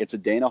playing – it's a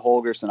Dana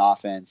Holgorsen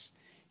offense.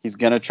 He's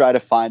going to try to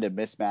find a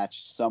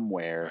mismatch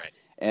somewhere. Right.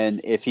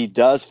 And if he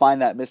does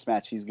find that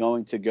mismatch, he's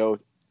going to go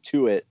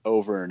to it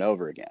over and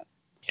over again.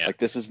 Yeah. Like,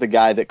 this is the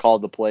guy that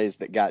called the plays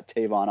that got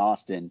Tavon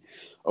Austin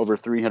over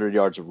 300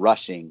 yards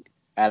rushing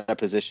at a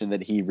position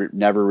that he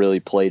never really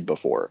played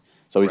before.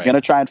 So he's going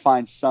to try and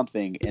find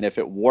something, and if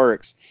it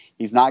works,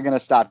 he's not going to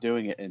stop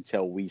doing it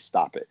until we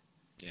stop it.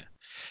 Yeah.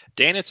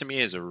 Dana, to me,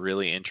 is a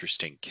really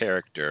interesting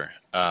character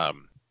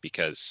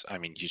because,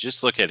 you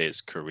just look at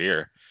his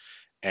career,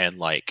 and,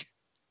 like,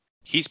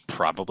 he's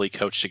probably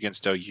coached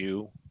against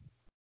OU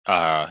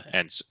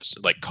and,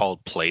 like,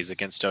 called plays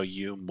against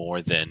OU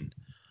more than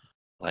 –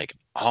 like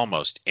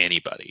almost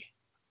anybody.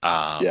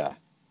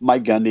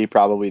 Mike Gundy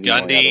probably the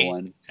only other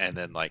one. And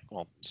then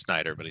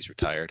Snyder, but he's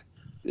retired.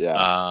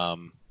 Yeah.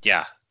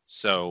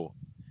 So,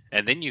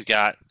 and then you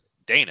got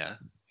Dana,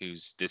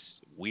 who's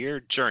this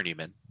weird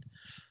journeyman.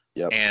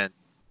 Yep. And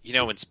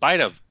in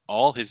spite of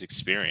all his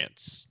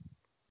experience,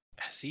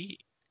 has he?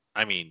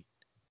 I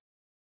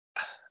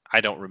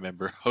don't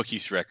remember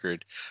OU's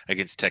record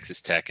against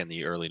Texas Tech in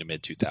the early to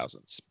mid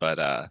 2000s,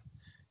 but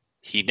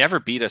he never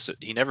beat us.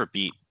 He never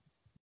beat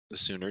the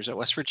Sooners at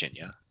West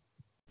Virginia.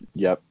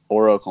 Yep.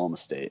 Or Oklahoma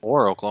State.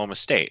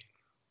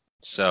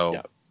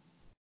 So,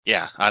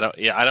 I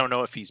don't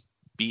know if he's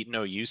beaten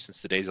OU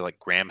since the days of like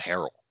Graham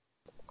Harrell.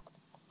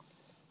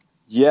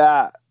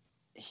 Yeah,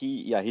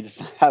 he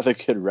doesn't have a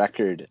good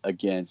record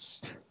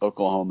against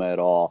Oklahoma at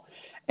all,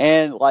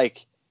 and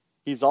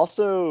he's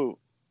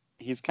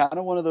kind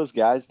of one of those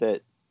guys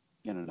that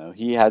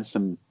he had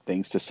some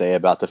things to say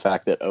about the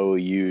fact that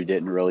OU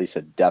didn't release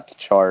a depth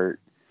chart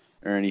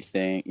or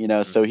anything,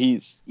 so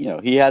he's,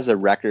 he has a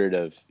record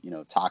of,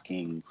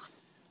 talking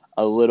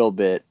a little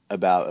bit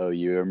about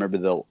OU. I remember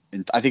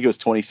I think it was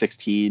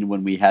 2016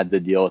 when we had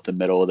the deal at the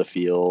middle of the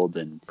field,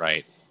 and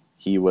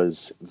he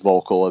was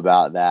vocal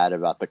about that,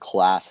 about the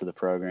class of the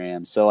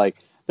program. So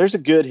there's a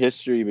good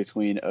history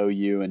between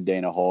OU and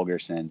Dana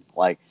Holgorsen.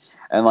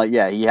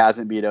 He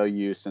hasn't beat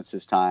OU since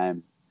his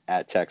time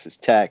at Texas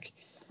Tech.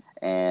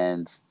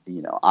 And,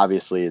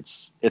 obviously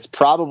it's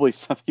probably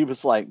he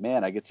was like,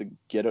 man, I get to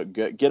get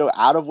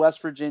out of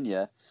West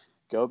Virginia,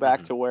 go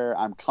back to where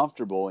I'm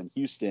comfortable in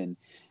Houston,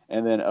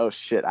 And then, oh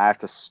shit, I have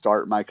to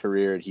start my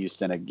career at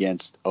Houston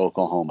against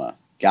Oklahoma.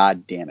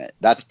 God damn it.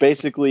 That's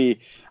basically,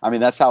 I mean,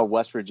 that's how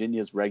West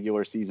Virginia's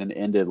regular season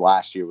ended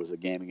last year, was a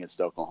game against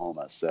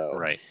Oklahoma. So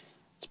Right.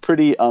 it's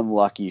pretty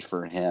unlucky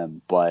for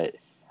him. But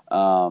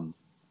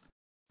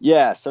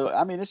yeah, so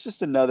I mean, it's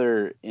just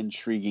another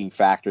intriguing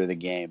factor of the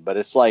game. But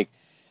it's like,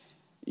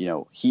 you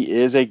know, he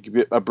is a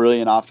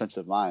brilliant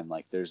offensive mind.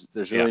 Like there's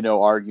really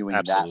no arguing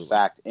absolutely. that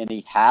fact. And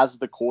he has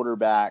the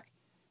quarterback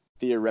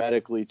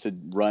theoretically to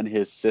run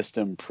his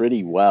system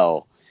pretty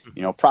well.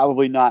 You know,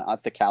 probably not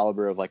at the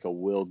caliber of like a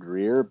Will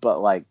Grier, but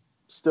like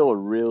still a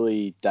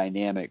really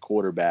dynamic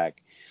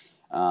quarterback.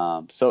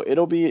 So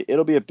it'll be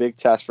a big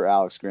test for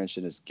Alex Grinch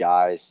and his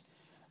guys.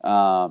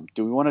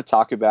 Do we want to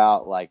talk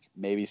about like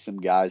maybe some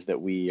guys that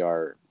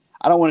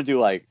I don't want to do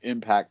like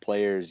impact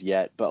players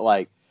yet, but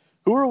like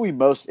who are we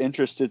most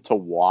interested to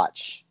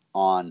watch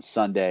on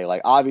Sunday?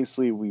 Like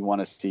obviously we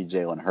want to see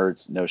Jalen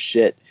Hurts, no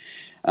shit.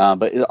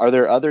 But are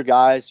there other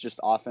guys, just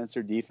offense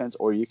or defense,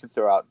 or you can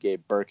throw out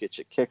Gabe Burkich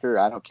at kicker?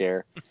 I don't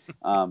care.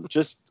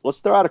 Just let's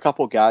throw out a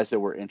couple guys that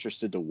we're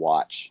interested to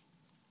watch.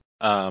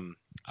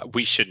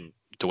 We shouldn't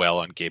dwell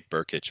on Gabe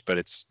Burkich, but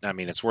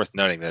it's worth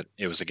noting that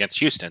it was against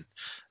Houston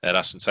that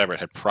Austin Seibert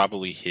had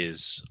probably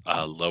his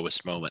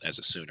lowest moment as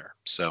a Sooner.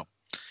 So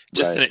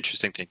just an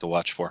interesting thing to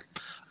watch for.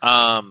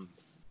 I'll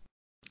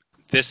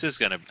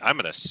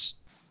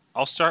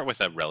start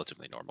with a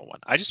relatively normal one.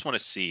 I just want to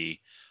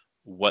see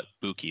what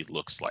Buki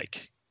looks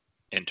like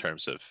in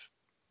terms of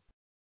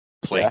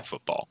playing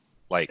football.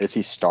 Like, is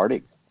he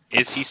starting?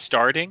 If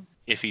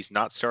he's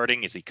not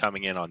starting, is he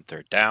coming in on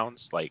third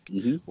downs? Like,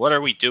 what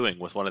are we doing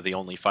with one of the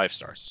only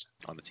 5-stars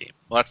on the team?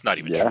 Well, that's not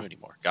even true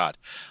anymore. God.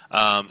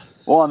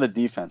 Well, on the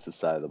defensive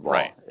side of the ball.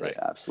 Right.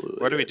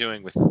 Absolutely. What are we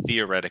doing with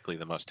theoretically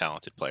the most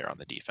talented player on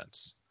the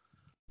defense?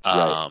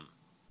 Yeah,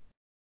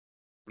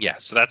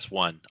 so that's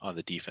one on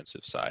the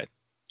defensive side.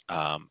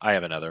 I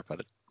have another,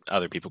 but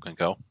other people can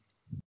go.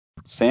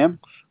 Sam?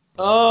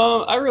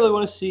 I really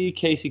want to see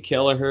Casey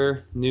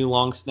Kelleher, new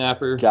long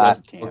snapper. God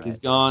damn it. He's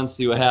gone.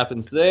 See what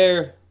happens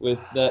there with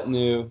that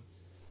new,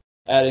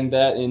 adding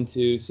that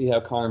into, see how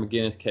Connor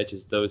McGinnis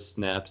catches those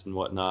snaps and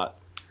whatnot.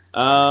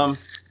 Other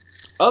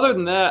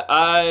than that,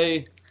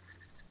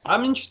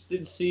 I'm interested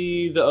to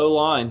see the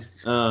O-line.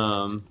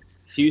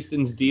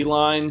 Houston's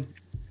D-line,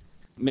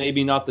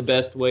 maybe not the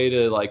best way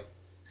to like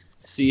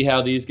see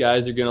how these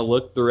guys are going to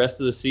look the rest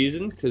of the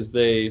season because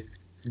they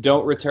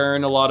don't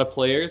return a lot of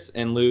players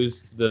and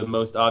lose the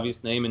most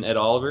obvious name in Ed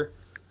Oliver.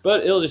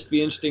 But it'll just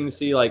be interesting to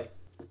see, like,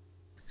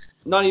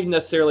 not even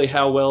necessarily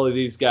how well are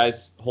these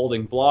guys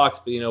holding blocks,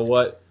 but, you know,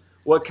 what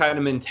kind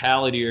of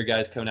mentality are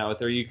guys coming out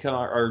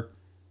with?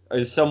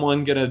 Is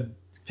someone going to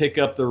pick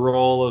up the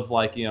role of,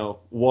 like, you know,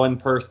 one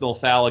personal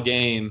foul a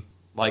game,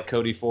 like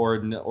Cody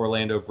Ford and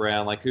Orlando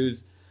Brown? Like,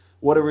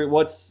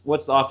 what's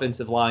the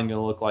offensive line going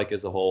to look like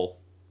as a whole?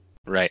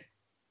 Right.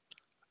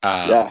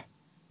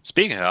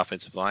 Speaking of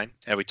offensive line,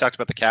 have we talked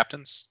about the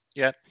captains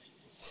yet?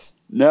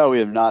 No, we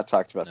have not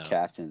talked about the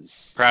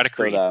captains. Proud of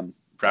Creed.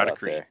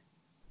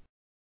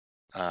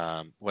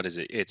 What is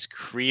it? It's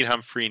Creed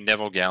Humphrey,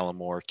 Neville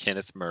Gallimore,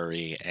 Kenneth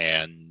Murray,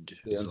 and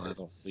who's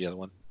the other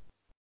one?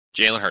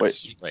 Jalen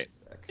Hurts. Wait.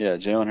 Yeah,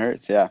 Jalen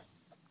Hurts. Yeah,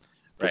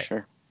 for right.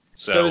 sure.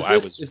 So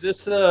is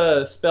this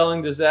a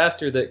spelling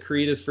disaster that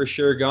Creed is for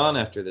sure gone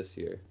after this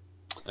year?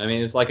 I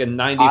mean, it's like a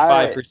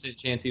 95%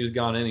 chance he was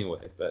gone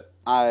anyway. But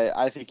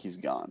I think he's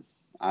gone.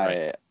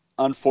 Right.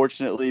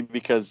 Unfortunately,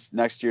 because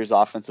next year's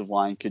offensive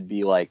line could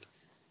be like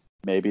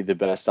maybe the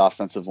best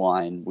offensive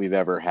line we've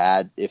ever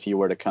had if he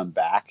were to come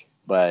back.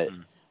 But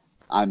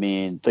I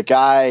mean, the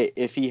guy,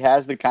 if he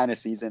has the kind of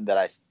season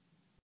that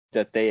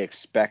they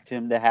expect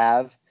him to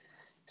have,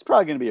 he's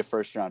probably going to be a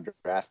first-round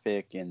draft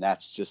pick, and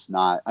that's just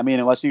not. I mean,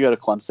 unless you go to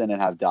Clemson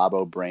and have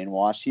Dabo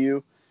brainwash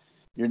you,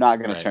 you're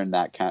not going to turn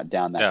that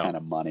down that kind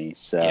of money.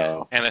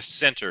 So, and a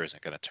center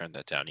isn't going to turn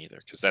that down either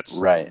because that's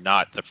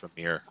not the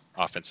premier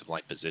offensive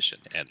line position.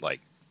 And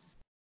like,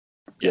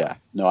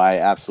 no, I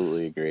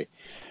absolutely agree.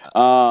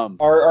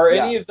 Are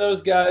any of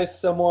those guys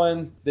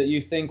someone that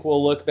you think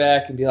will look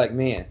back and be like,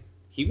 man,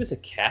 he was a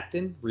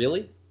captain,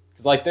 really?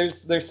 Because like,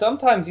 there's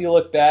sometimes you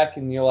look back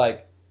and you're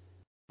like,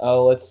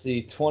 oh, let's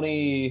see,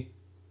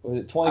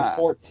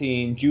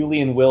 2014,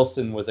 Julian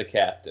Wilson was a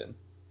captain.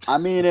 I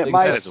mean, it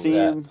might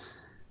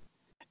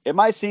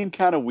seem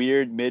kind of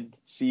weird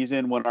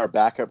mid-season when our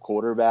backup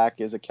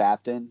quarterback is a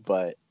captain,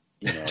 but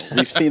you know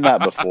we've seen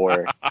that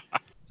before.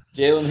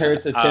 Jalen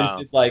Hurts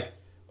attempted like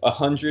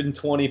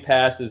 120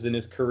 passes in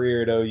his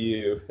career at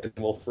OU, and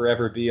will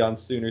forever be on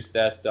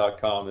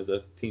Soonerstats.com as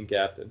a team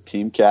captain.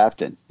 Team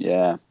captain,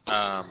 yeah.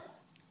 I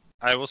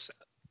will say,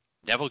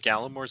 Neville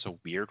Gallimore's a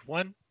weird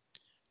one.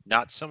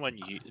 Not someone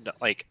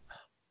like.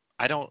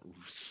 I don't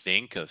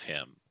think of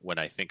him when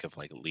I think of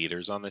like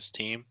leaders on this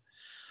team.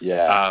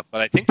 Yeah.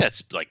 But I think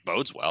that's like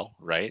bodes well,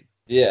 right?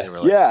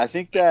 Yeah. I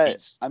think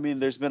that, I mean,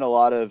 there's been a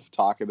lot of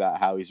talk about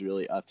how he's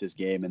really upped his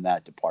game in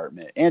that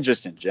department and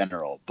just in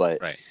general.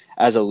 But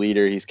as a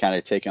leader, he's kind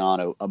of taken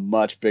on a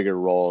much bigger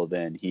role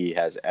than he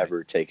has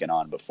ever taken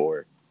on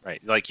before. Right.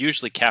 Like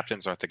usually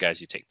captains aren't the guys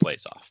you take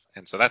plays off.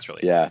 And so that's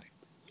really Yeah.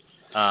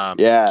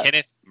 exciting.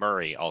 Kenneth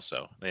Murray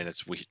also. And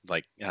it's I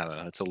don't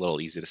know, it's a little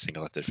easy to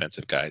single out the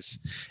defensive guys.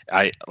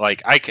 I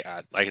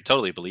could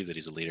totally believe that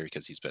he's a leader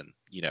because he's been,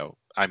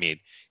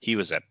 he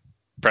was at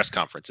press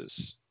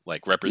conferences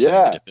like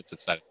representing the defensive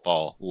side of the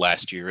ball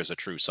last year as a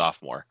true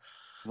sophomore.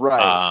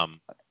 Right.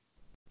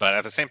 But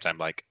at the same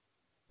time,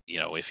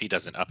 if he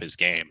doesn't up his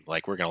game,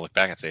 like we're gonna look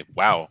back and say,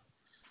 wow,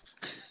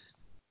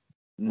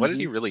 what did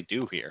he really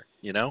do here?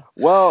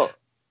 Well,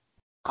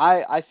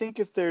 I think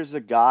if there's a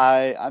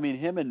guy, I mean,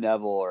 him and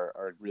Neville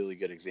are really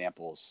good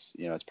examples.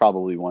 It's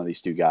probably one of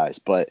these two guys,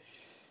 but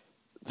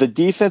the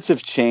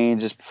defensive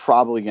change is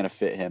probably going to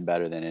fit him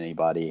better than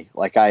anybody.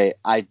 Like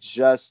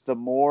the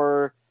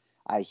more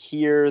I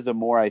hear, the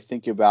more I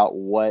think about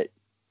what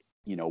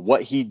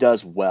he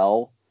does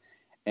well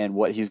and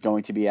what he's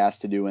going to be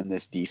asked to do in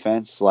this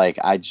defense. Like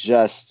I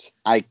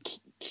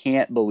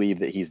can't believe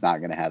that he's not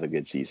going to have a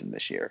good season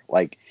this year.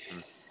 Like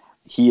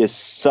he is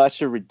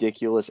such a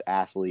ridiculous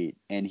athlete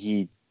and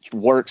he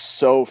works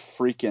so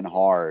freaking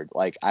hard.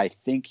 Like I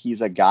think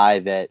he's a guy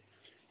that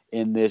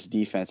in this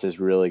defense is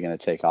really going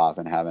to take off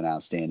and have an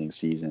outstanding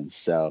season.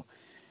 So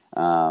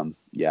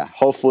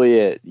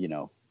hopefully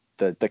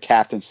the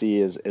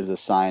captaincy is a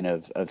sign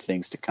of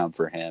things to come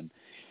for him.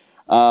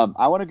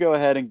 I want to go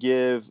ahead and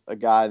give a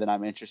guy that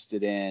I'm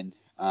interested in.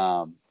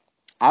 I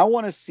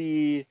want to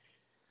see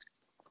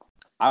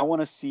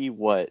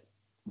what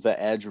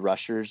the edge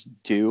rushers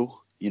do.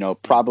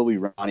 Probably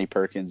Ronnie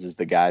Perkins is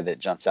the guy that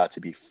jumps out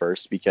to be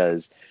first,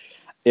 because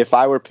if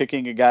I were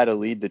picking a guy to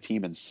lead the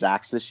team in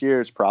sacks this year,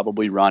 it's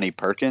probably Ronnie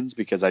Perkins,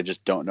 because I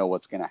just don't know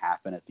what's going to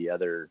happen at the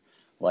other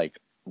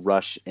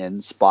rush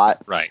in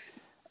spot. Right.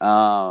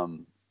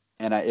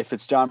 If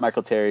it's John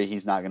Michael Terry,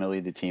 he's not going to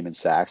lead the team in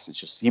sacks. It's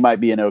just, he might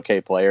be an okay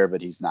player,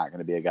 but he's not going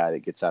to be a guy that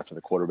gets after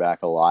the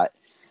quarterback a lot.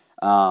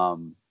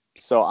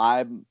 So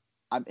I'm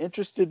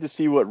interested to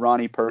see what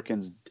Ronnie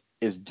Perkins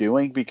is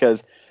doing,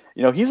 because,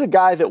 he's a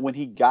guy that when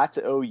he got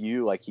to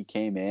OU, he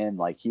came in,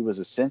 he was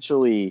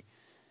essentially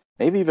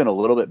maybe even a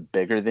little bit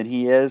bigger than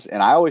he is.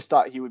 And I always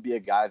thought he would be a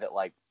guy that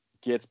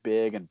gets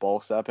big and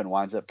bulks up and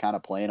winds up kind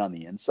of playing on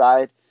the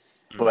inside.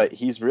 But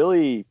he's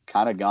really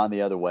kind of gone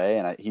the other way,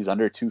 and he's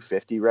under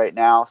 250 right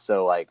now.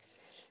 So,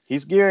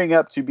 he's gearing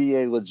up to be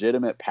a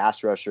legitimate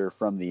pass rusher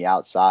from the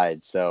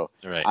outside. So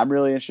right. I'm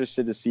really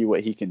interested to see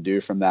what he can do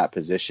from that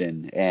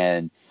position,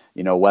 and,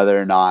 whether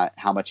or not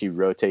how much he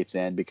rotates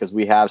in, because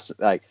we have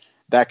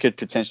that could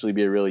potentially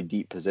be a really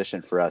deep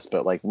position for us.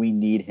 But we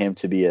need him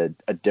to be a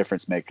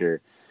difference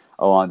maker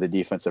along the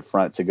defensive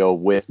front to go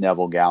with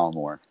Neville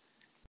Gallimore.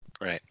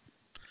 Right.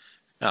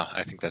 No,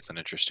 I think that's an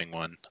interesting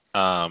one.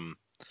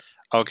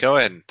 I'll go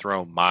ahead and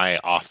throw my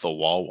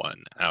off-the-wall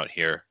one out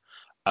here.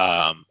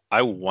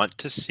 I want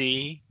to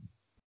see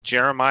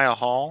Jeremiah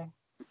Hall,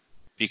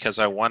 because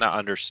I want to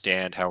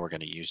understand how we're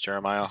going to use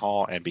Jeremiah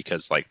Hall, and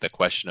because the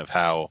question of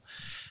how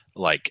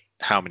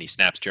many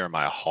snaps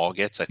Jeremiah Hall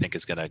gets, I think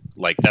is going to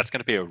that's going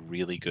to be a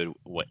really good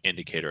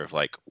indicator of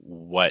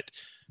what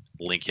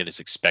Lincoln is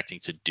expecting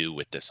to do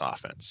with this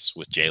offense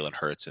with Jalen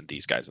Hurts and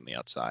these guys on the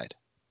outside.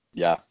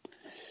 Yeah.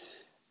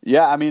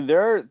 I mean,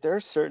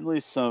 there's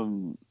certainly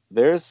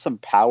there's some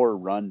power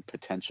run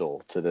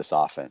potential to this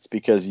offense,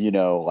 because,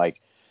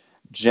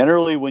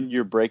 generally when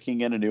you're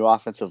breaking in a new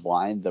offensive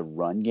line, the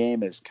run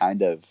game is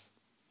kind of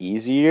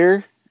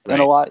easier than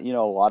a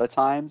lot of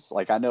times.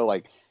 I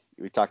know,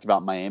 we talked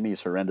about Miami's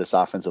horrendous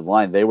offensive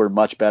line. They were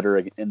much better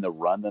in the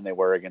run than they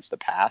were against the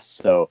pass.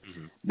 So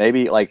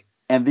maybe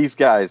and these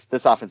guys,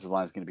 this offensive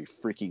line is going to be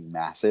freaking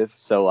massive.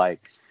 So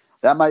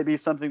that might be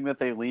something that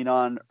they lean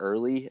on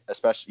early,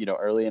 especially,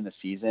 early in the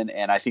season.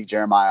 And I think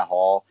Jeremiah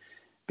Hall,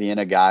 being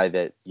a guy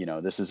that,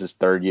 this is his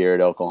third year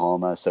at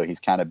Oklahoma, so he's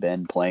kind of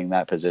been playing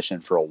that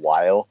position for a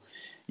while.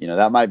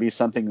 That might be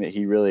something that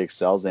he really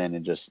excels in,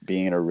 and just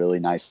being a really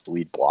nice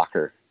lead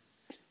blocker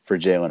for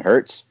Jalen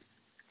Hurts.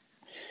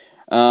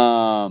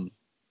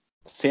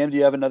 Sam, do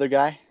you have another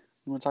guy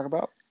you want to talk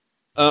about?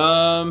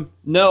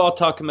 No, I'll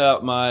talk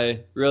about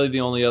really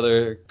the only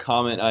other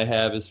comment I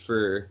have is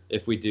for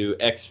if we do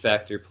X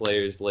Factor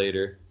players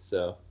later.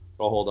 So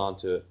I'll hold on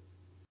to it.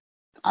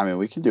 I mean,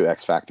 we can do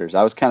X Factors.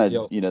 I was kind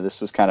of,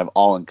 this was kind of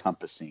all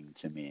encompassing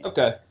to me.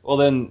 Okay. Well,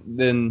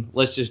 then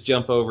let's just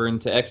jump over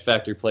into X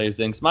Factor players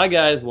then. 'Cause my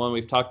guy is one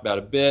we've talked about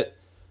a bit.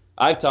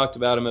 I've talked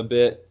about him a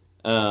bit,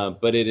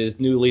 but it is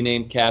newly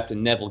named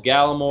captain Neville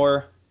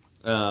Gallimore.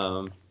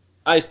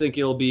 I just think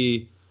it'll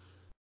be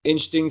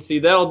interesting to see.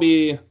 That'll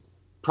be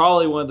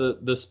probably one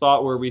of the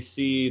spot where we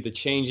see the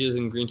changes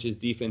in Grinch's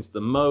defense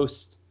the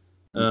most.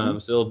 So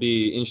it'll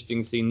be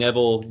interesting to see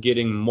Neville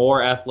getting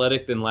more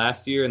athletic than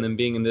last year, and then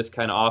being in this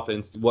kind of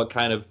offense, what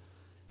kind of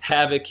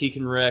havoc he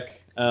can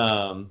wreak.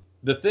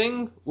 The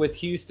thing with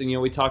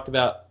Houston, we talked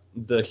about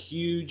the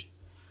huge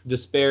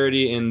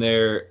disparity in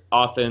their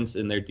offense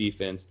and their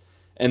defense,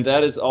 and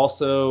that is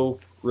also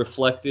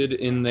reflected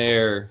in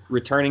their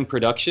returning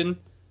production.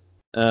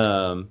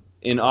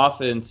 In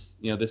offense,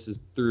 this is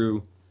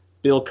through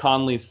Bill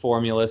Conley's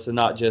formula, so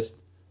not just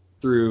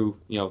through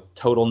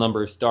total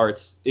number of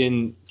starts.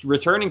 In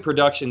returning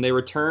production, they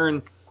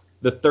return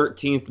the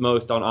 13th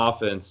most on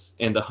offense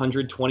and the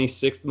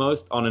 126th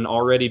most on an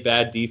already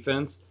bad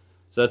defense.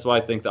 So that's why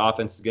I think the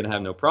offense is going to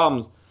have no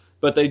problems.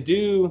 But they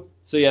do.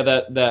 So yeah,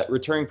 that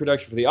returning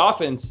production for the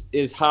offense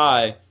is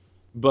high,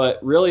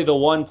 but really the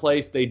one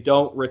place they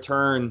don't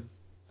return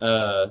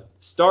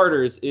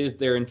starters is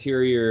their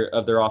interior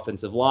of their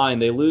offensive line.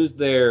 They lose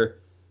their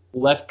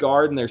left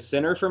guard and their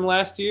center from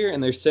last year,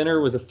 and their center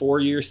was a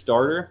 4-year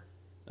starter,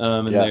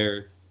 and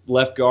their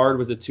left guard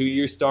was a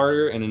 2-year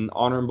starter and an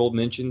honorable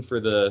mention for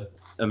the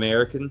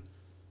American.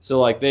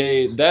 So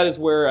that is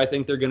where I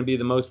think they're going to be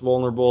the most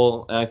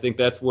vulnerable, and I think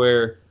that's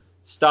where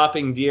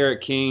stopping De'Aaron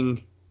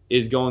King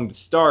is going to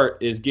start,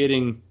 is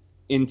getting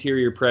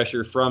interior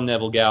pressure from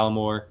Neville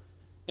Gallimore,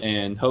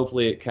 and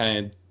hopefully it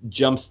kind of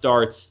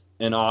jumpstarts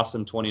an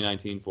awesome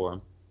 2019 for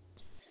him.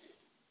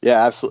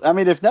 Yeah, absolutely. I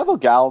mean, if Neville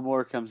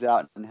Gallimore comes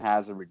out and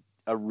has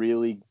a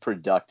really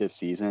productive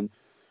season,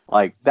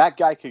 like that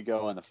guy could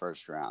go in the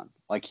first round.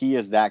 Like he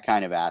is that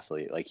kind of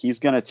athlete. Like he's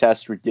going to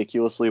test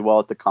ridiculously well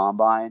at the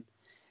combine,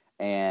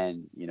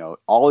 and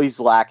all he's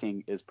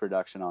lacking is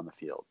production on the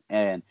field.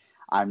 And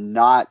I'm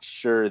not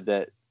sure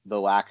that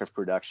the lack of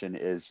production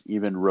is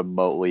even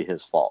remotely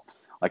his fault.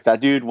 Like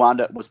that dude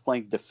was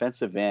playing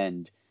defensive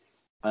end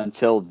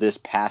until this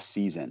past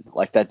season.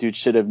 Like that dude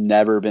should have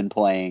never been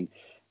playing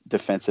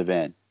defensive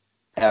end.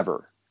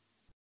 Ever,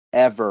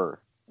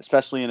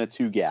 especially in a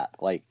 2-gap.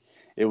 Like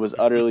it was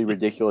utterly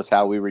ridiculous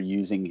how we were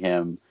using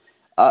him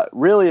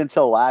really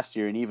until last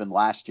year. And even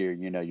last year,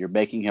 you're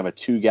making him a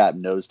 2-gap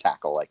nose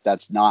tackle. Like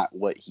that's not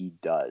what he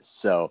does.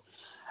 So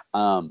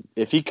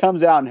if he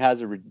comes out and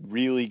has a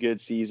really good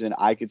season,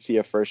 I could see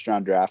a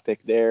first-round draft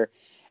pick there.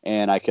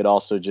 And I could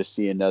also just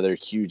see another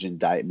huge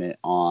indictment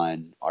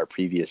on our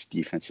previous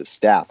defensive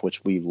staff,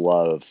 which we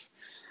love.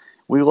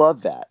 We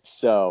love that.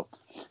 So,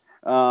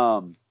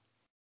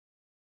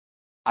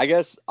 I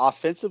guess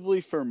offensively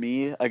for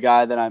me, a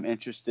guy that I'm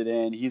interested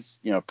in, he's,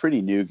 a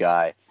pretty new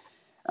guy.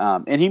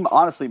 And he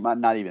honestly might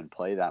not even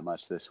play that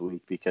much this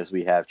week because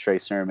we have Trey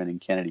Sermon and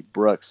Kennedy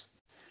Brooks.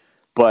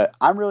 But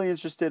I'm really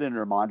interested in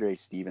Ramondre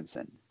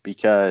Stevenson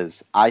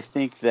because I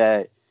think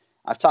that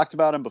I've talked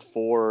about him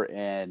before,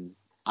 and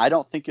I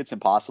don't think it's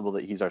impossible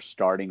that he's our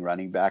starting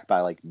running back by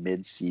like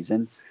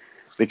mid-season,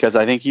 because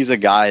I think he's a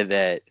guy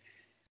that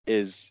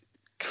is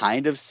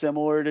kind of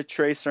similar to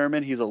Trey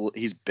Sermon.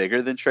 He's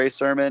bigger than Trey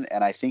Sermon,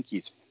 and I think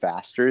he's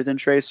faster than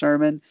Trey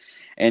Sermon,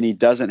 and he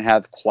doesn't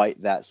have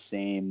quite that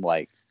same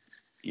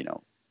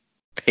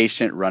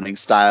patient running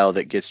style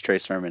that gets Trey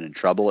Sermon in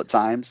trouble at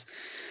times.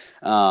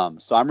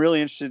 So I'm really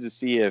interested to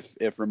see if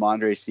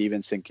Ramondre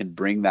Stevenson can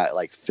bring that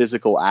like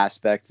physical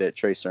aspect that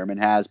Trey Sermon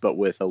has, but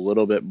with a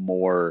little bit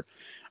more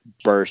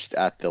burst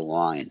at the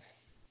line.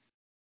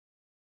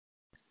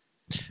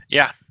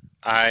 Yeah,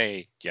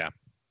 I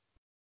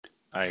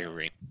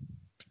agree.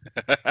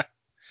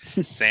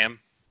 Sam,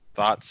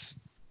 thoughts?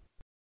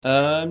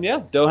 Don't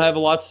have a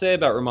lot to say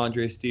about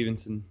Ramondre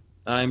Stevenson.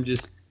 I'm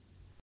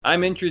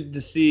interested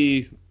to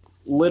see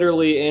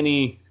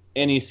literally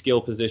any skill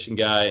position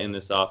guy in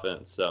this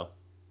offense. So,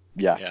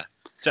 yeah.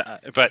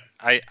 But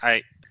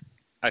I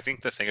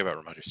think the thing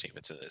about Ramondre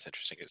Stevenson that's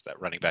interesting is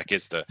that running back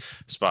is the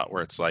spot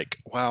where it's like,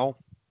 well,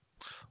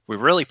 we're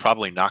really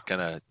probably not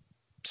gonna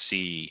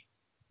see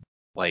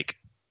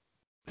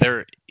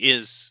there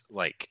is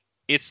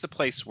it's the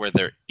place where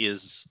there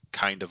is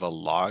kind of a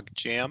log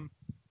jam,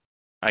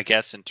 I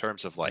guess, in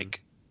terms of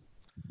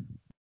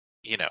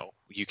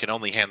you can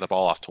only hand the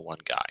ball off to one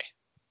guy.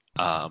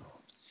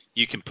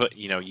 You can put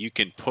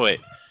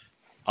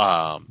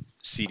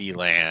CeeDee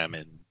Lamb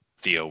and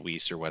Theo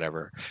Weiss or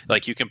whatever.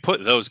 Like you can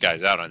put those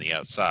guys out on the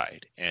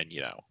outside, and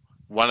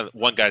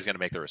one guy's going to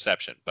make the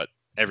reception, but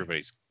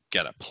everybody's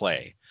going to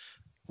play.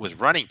 With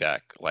running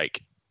back,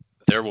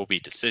 there will be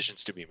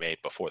decisions to be made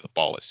before the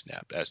ball is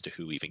snapped as to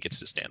who even gets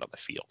to stand on the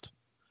field.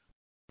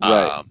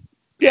 Right.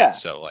 Yeah.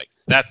 So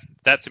that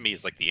to me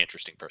is the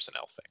interesting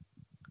personnel thing.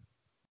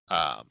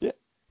 Yeah.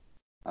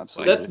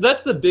 Absolutely.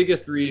 That's the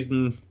biggest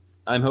reason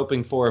I'm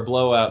hoping for a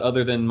blowout,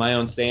 other than my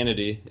own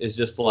sanity, is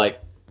just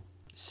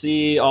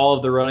see all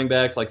of the running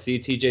backs, see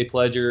TJ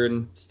Pledger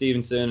and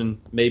Stevenson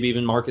and maybe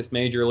even Marcus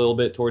Major a little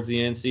bit towards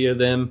the end, see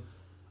them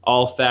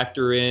all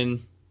factor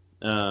in,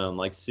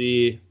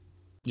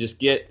 just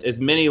get as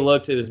many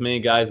looks at as many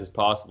guys as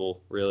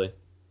possible, really.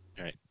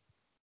 All right.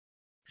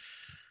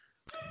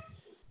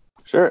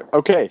 Sure.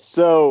 Okay,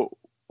 so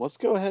let's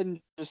go ahead and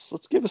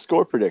let's give a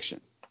score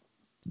prediction.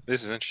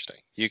 This is interesting.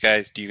 Do you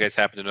guys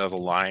happen to know the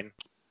line?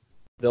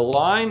 The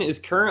line is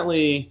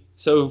currently,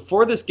 so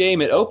for this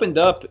game, it opened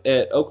up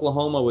at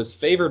Oklahoma was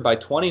favored by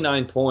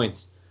 29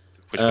 points.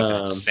 Which was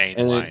an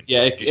insane line.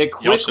 It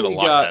quickly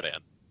got that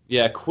in.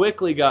 Yeah,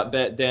 quickly got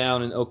bet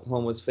down, and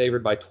Oklahoma was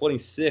favored by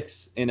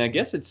 26. And I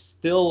guess it's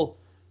still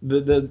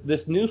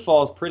this new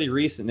fall is pretty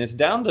recent. It's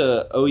down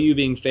to OU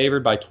being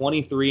favored by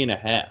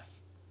 23.5.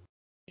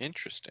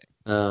 Interesting.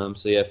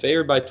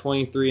 Favored by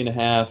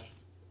 23.5.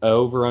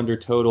 Over under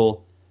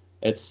total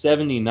at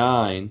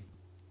 79.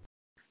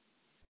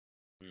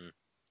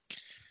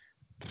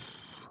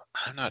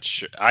 I'm not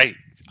sure. I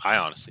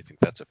honestly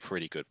think that's a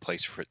pretty good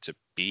place for it to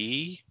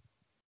be.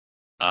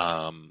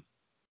 And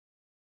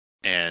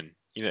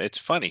it's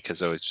funny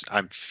because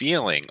I'm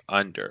feeling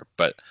under,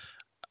 but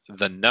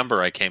the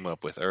number I came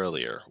up with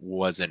earlier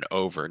was an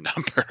over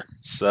number.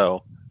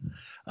 So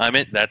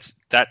that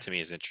to me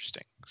is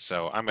interesting.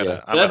 So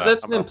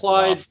that's an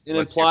implied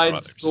Let's hear some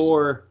others.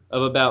 score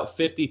of about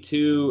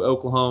 52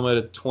 Oklahoma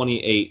to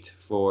 28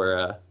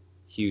 for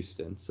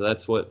Houston. So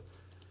that's what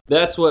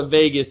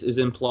Vegas is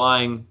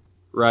implying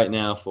right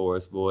now for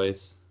us,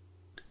 boys.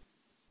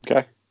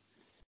 Okay.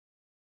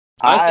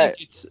 I think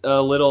it's a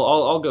little.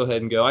 I'll go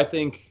ahead and go. I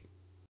think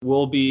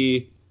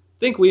we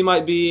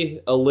might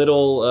be a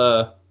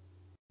little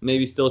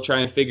maybe still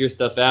trying to figure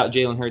stuff out.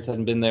 Jalen Hurts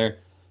hasn't been there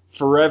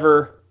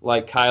forever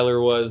like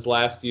Kyler was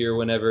last year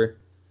whenever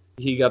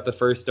he got the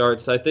first start.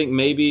 So I think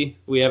maybe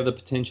we have the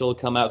potential to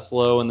come out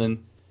slow and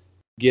then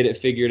get it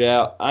figured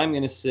out. I'm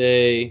going to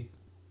say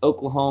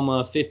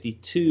Oklahoma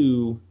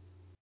 52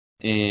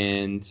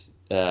 and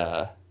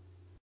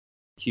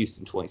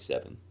Houston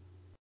 27.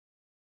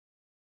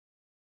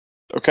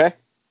 Okay.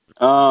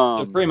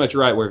 So pretty much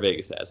right where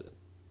Vegas has it.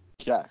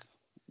 Yeah.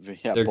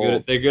 They're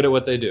good. They're good at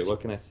what they do.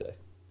 What can I say?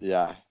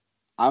 Yeah.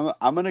 I'm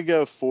gonna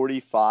go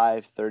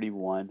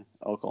 45-31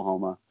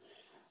 Oklahoma.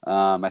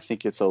 I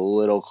think it's a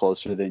little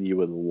closer than you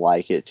would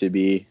like it to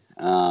be.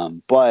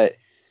 But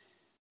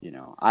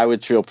I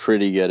would feel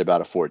pretty good about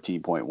a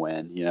 14-point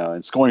win,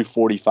 and scoring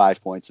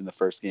 45 points in the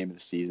first game of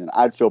the season.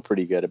 I'd feel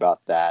pretty good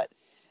about that.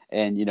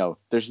 And,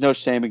 there's no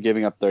shame in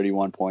giving up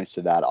 31 points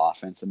to that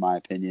offense, in my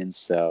opinion.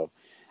 So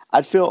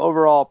I'd feel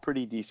overall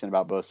pretty decent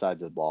about both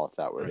sides of the ball if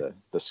that were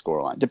the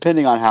scoreline,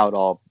 depending on how it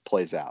all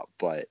plays out.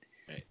 But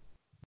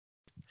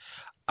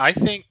I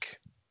think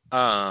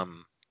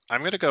I'm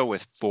going to go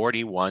with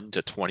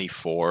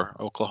 41-24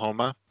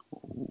 Oklahoma.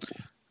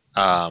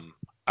 I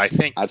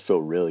think I'd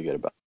feel really good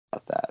about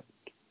that.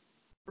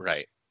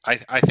 Right.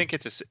 I think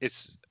it's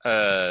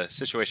a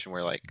situation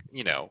where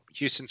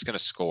Houston's going to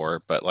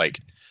score, but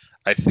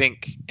I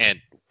think, and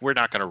we're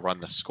not going to run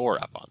the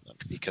score up on them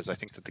because I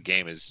think that the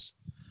game is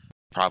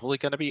probably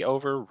going to be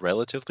over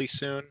relatively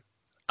soon.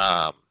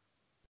 It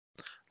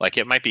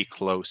might be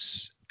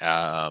close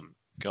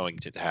going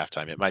into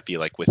halftime. It might be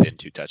within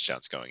 2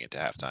 touchdowns going into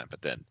halftime,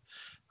 but then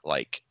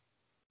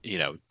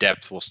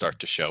depth will start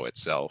to show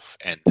itself,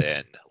 and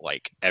then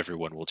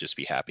everyone will just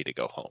be happy to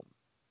go home.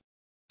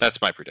 That's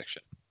my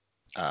prediction.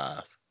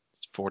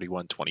 It's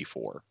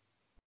 41-24.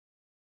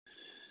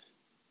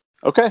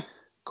 Okay,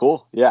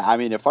 cool. Yeah, I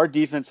mean, if our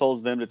defense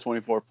holds them to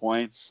 24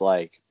 points,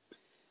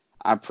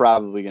 I'm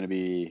probably going to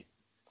be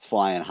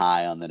flying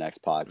high on the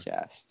next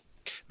podcast.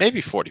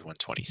 Maybe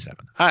 41-27.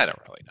 I don't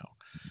really know.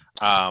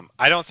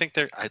 I don't think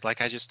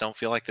I just don't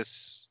feel like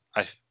this.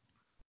 I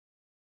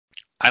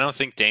don't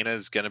think Dana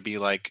is going to be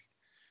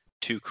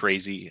too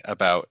crazy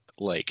about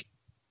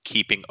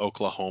keeping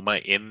Oklahoma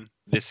in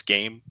this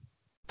game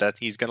that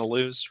he's going to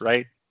lose,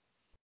 right?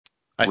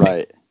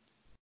 I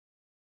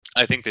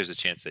think there's a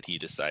chance that he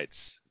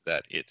decides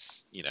that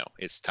it's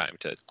time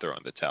to throw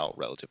in the towel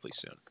relatively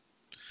soon.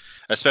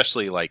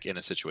 Especially in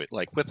a situation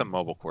with a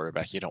mobile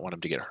quarterback, you don't want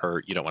him to get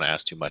hurt. You don't want to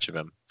ask too much of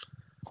him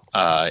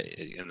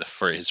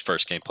for his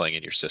first game playing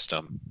in your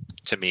system.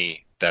 To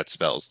me, that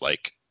spells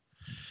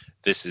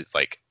this is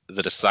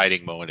the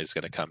deciding moment is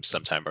going to come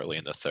sometime early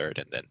in the third,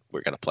 and then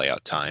we're going to play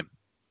out time.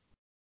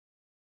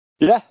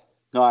 Yeah.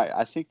 No,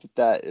 I think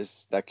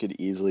that could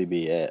easily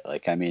be it.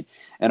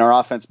 And our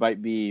offense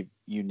might be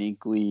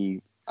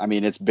uniquely. I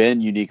mean, it's been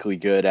uniquely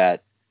good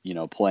at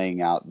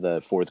playing out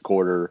the fourth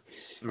quarter,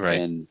 right?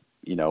 And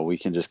we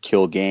can just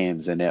kill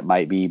games, and it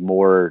might be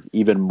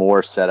even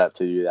more set up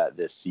to do that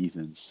this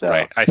season. So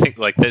right, I think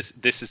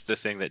this is the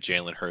thing that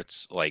Jalen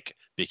Hurts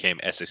became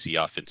SEC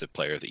Offensive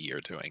Player of the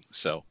Year doing.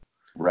 So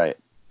right.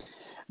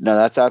 No,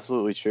 that's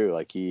absolutely true.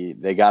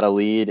 They got a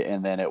lead,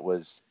 and then it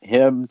was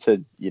him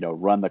to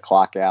run the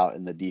clock out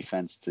and the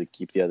defense to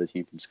keep the other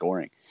team from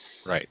scoring.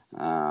 Right.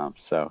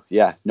 So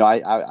yeah, no,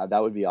 I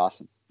that would be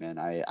awesome, man.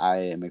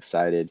 I am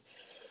excited.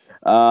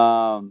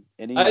 I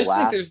just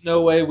think there's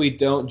no way we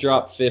don't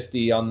drop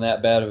 50 on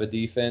that bad of a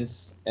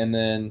defense, and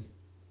then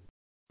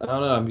I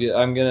don't know.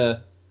 I'm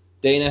gonna.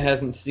 Dana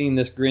hasn't seen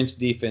this Grinch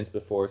defense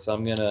before, so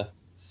I'm gonna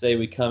say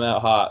we come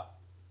out hot.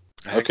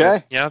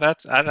 Okay. Yeah,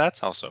 that's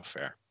also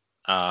fair.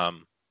 I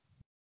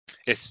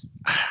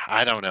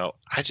don't know.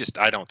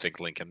 I don't think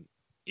Lincoln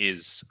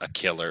is a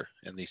killer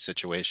in these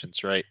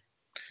situations, right?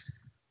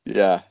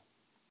 Yeah.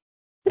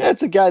 Yeah,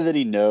 it's a guy that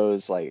he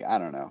knows. I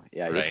don't know.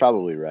 Yeah, right. You're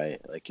probably right.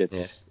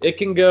 It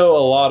can go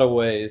a lot of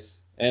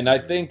ways, and I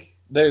think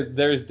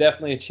there's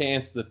definitely a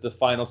chance that the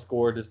final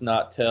score does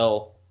not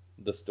tell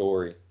the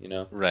story.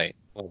 Right.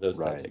 One of those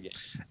types of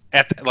games.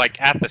 At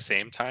the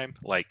same time,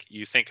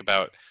 you think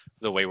about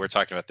the way we're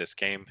talking about this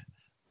game,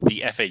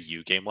 the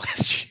FAU game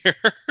last year,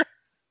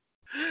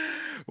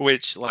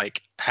 which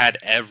had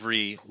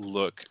every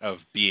look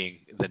of being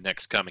the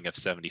next coming of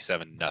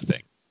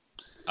 77-0.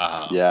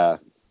 Yeah.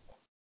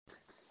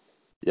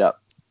 Yep.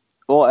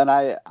 Well, and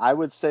I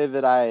would say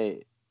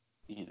that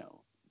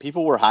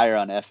people were higher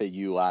on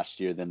FAU last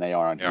year than they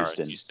are on They are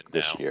Houston, in Houston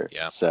this now. year.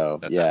 Yeah, So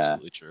that's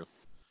absolutely true.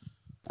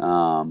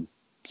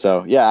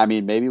 So yeah, I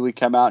mean, maybe we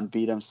come out and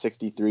beat them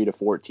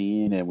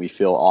 63-14, and we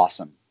feel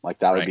awesome. Like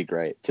that would be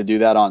great to do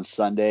that on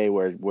Sunday,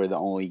 where we're the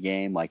only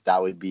game. Like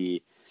that would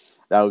be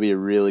a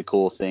really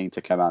cool thing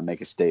to come out and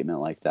make a statement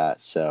like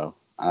that. So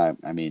I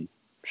mean,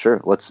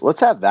 sure, let's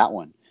have that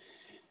one.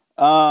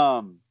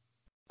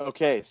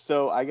 Okay,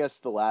 so I guess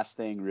the last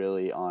thing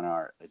really on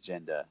our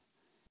agenda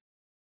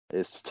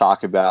is to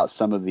talk about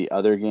some of the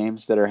other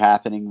games that are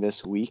happening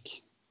this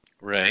week.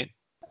 Right.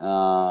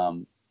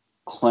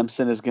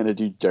 Clemson is going to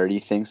do dirty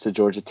things to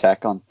Georgia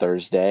Tech on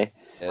Thursday.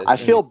 Yeah, I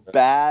feel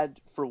bad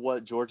for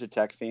what Georgia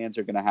Tech fans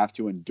are going to have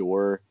to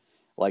endure,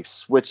 like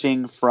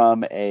switching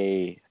from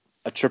a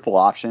triple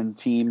option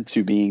team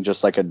to being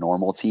just like a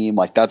normal team.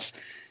 Like that's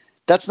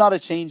not a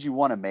change you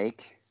want to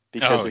make,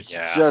 because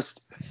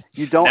just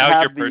you don't now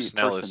have your the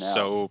personnel is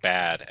so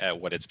bad at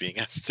what it's being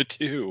asked to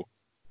do.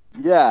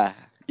 Yeah,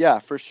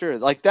 for sure.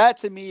 Like that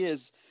to me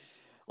is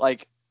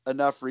like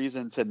enough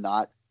reason to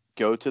not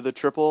go to the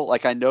triple.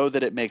 Like I know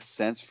that it makes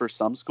sense for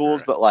some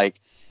schools, but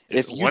like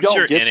if you once don't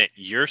you're get in it,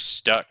 you're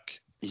stuck.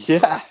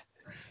 Yeah.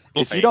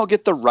 If you don't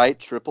get the right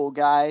triple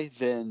guy,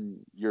 then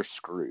you're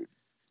screwed.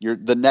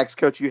 The next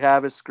coach you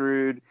have is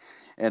screwed,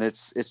 and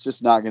it's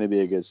just not going to be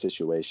a good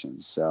situation.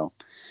 So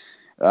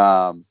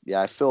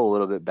I feel a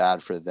little bit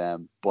bad for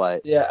them,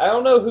 but yeah, I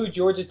don't know who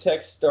Georgia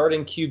Tech's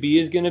starting QB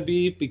is going to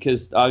be,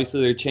 because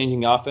obviously they're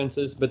changing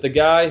offenses. But the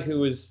guy who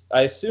was,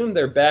 I assume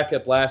their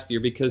backup last year,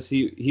 because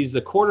he's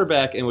the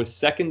quarterback and was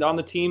second on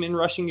the team in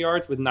rushing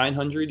yards with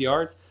 900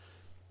 yards.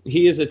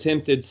 He has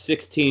attempted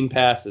 16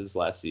 passes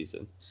last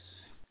season.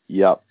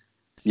 Yep.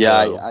 So,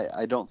 yeah,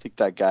 I don't think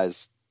that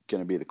guy's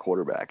going to be the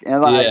quarterback.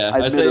 And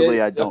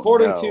admittedly, I don't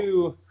according know.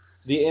 to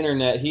the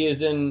internet, he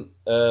is in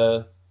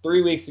 3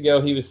 weeks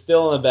ago, he was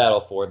still in the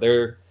battle for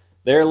it.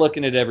 They're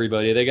looking at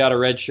everybody. They got a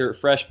redshirt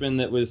freshman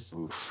that was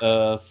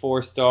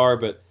 4-star,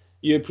 but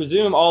you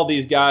presume all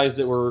these guys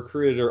that were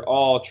recruited are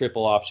all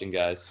triple option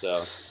guys.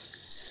 So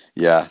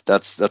yeah,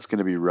 that's going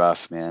to be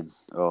rough, man.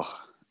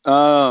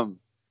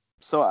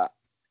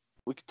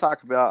 We could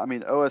talk about. I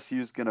mean,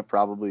 OSU is going to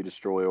probably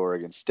destroy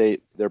Oregon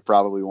State. They're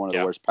probably one of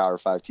the worst Power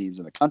 5 teams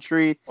in the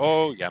country.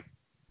 Oh yeah,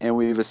 and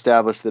we've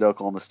established that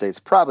Oklahoma State's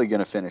probably going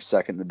to finish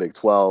second in the Big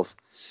 12.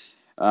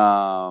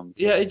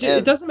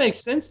 It doesn't make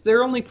sense.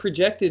 They're only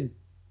projected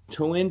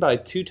to win by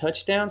 2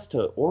 touchdowns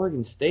to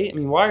Oregon State. I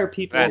mean, why are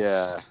people? I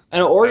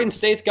know Oregon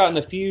State's gotten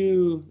a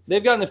few.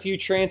 They've gotten a few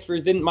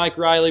transfers. Didn't Mike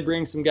Riley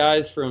bring some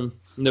guys from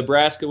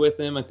Nebraska with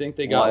him? I think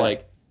they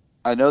got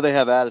I know they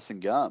have Addison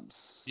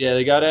Gums. Yeah,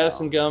 they got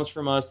Addison Gums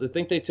from us. I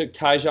think they took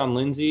Tyjon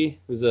Lindsey,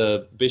 who's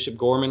a Bishop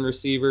Gorman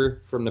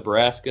receiver from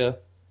Nebraska.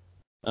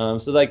 So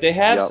they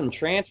have some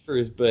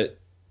transfers, but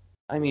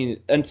I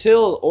mean,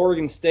 until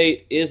Oregon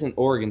State isn't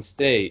Oregon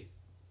State,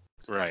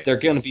 right? They're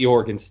going to be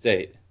Oregon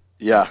State.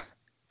 Yeah,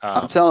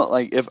 I'm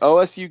telling. If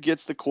OSU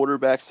gets the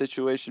quarterback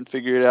situation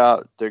figured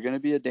out, they're going to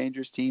be a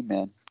dangerous team,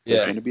 man.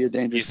 They're going to be a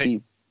dangerous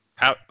team.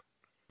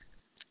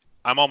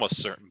 I'm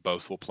almost certain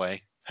both will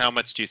play. How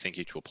much do you think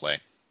each will play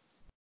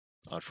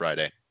on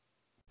Friday?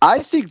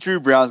 I think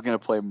Drew Brown's going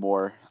to play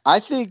more. I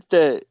think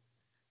that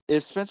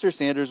if Spencer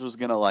Sanders was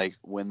going to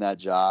win that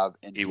job,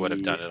 and he would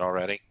have done it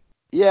already.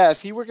 Yeah,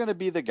 if he were going to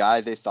be the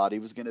guy they thought he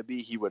was going to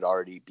be, he would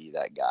already be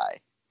that guy.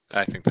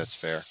 I think that's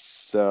fair.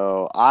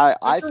 So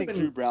I think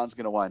Drew Brown's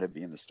going to wind up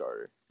being the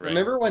starter. Right.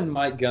 Remember when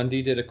Mike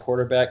Gundy did a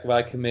quarterback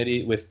by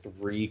committee with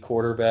 3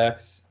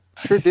 quarterbacks?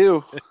 Sure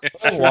do.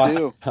 Sure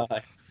do.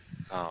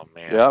 Oh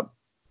man. Yep.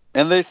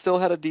 And they still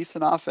had a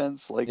decent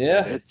offense. They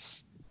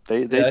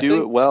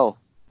do it well.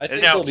 I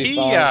think now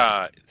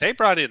they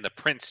brought in the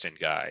Princeton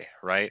guy,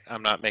 right?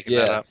 I'm not making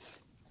that up.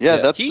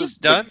 Yeah, he's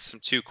done some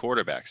 2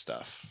 quarterback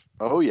stuff.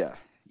 Oh yeah,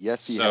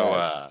 yes he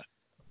has.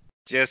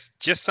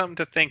 Just something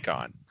to think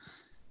on.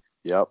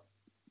 Yep.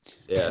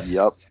 Yeah.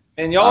 Yep.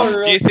 And y'all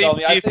do you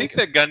think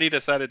that Gundy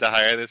decided to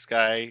hire this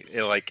guy?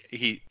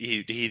 He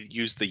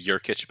used the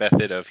Yurkic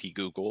method of he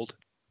Googled.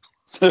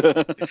 You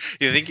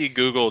think he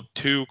Googled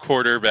 2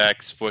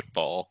 quarterbacks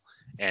football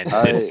and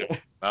this came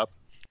up?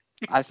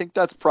 I think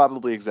that's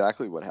probably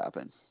exactly what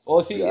happened. Well,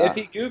 if he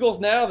Googles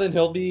now, then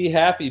he'll be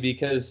happy,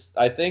 because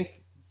I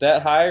think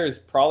that hire is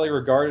probably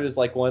regarded as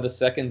one of the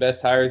second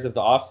best hires of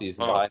the offseason.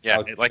 Oh,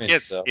 yeah,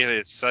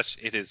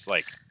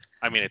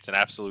 it's an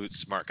absolute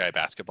smart guy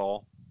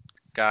basketball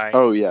guy.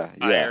 Oh yeah,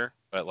 hire,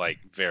 but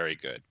very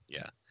good.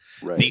 Yeah.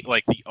 Right.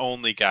 The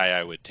only guy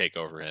I would take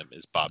over him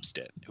is Bob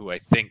Stitt, who I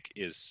think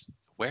is.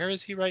 Where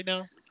is he right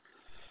now?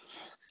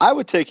 I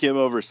would take him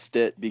over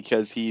Stitt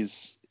because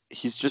he's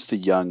just a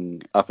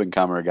young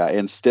up-and-comer guy,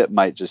 and Stitt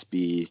might just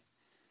be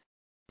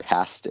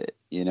past it.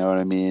 You know what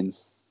I mean?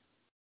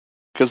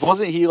 Because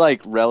wasn't he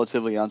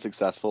relatively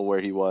unsuccessful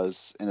where he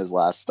was in his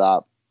last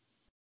stop?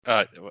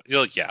 Yeah,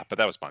 but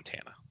that was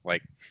Montana.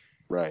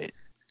 Right.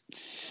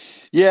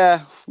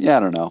 Yeah, I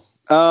don't know.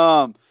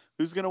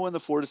 Who's gonna win the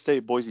Florida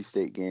State Boise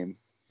State game?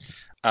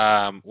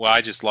 Well,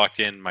 I just locked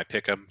in my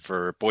pick'em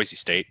for Boise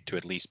State to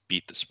at least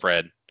beat the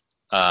spread.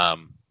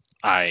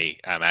 I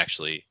am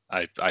actually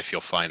I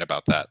feel fine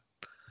about that.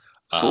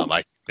 Cool.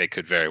 They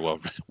could very well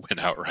win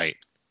outright.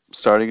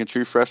 Starting a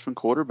true freshman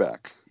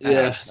quarterback.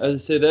 Yeah, I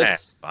would say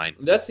that's fine.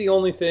 That's the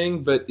only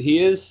thing, but he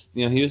is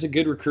a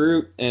good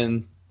recruit,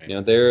 and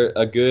they're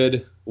a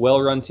good,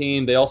 well-run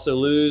team. They also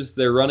lose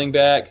their running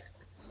back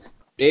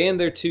and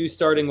their 2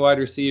 starting wide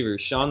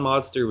receivers. Sean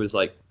Modster was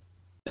like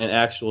an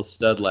actual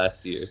stud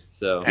last year.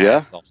 So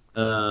yeah,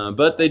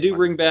 but they do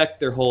bring back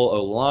their whole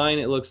O-line.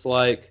 It looks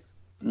like.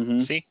 Mm-hmm.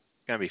 See,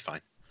 it's gonna be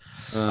fine.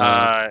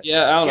 I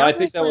don't know. I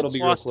think that will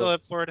be real still close.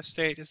 at Florida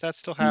State. Is that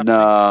still happening?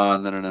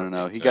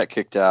 No. He got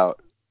kicked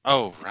out.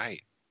 Oh,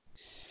 right.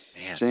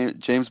 Man.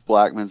 James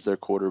Blackman's their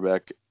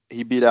quarterback.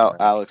 He beat out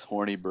Alex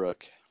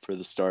Hornibrook for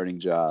the starting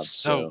job.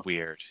 So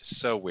weird.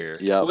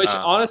 Yeah. Which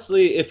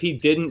honestly, if he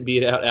didn't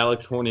beat out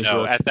Alex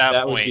Hornibrook, at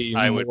that point, would be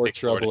I would pick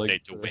trouble Florida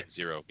State to win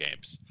 0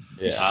 games.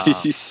 Yeah.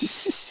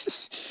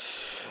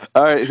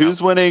 All right,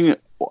 who's winning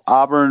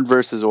Auburn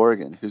versus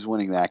Oregon? Who's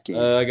winning that game?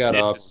 I got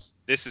Auburn.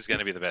 This is going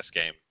to be the best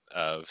game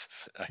of,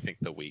 I think,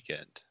 the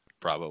weekend,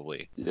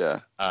 probably. Yeah.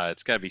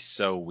 It's going to be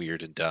so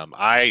weird and dumb.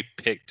 I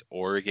picked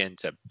Oregon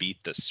to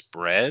beat the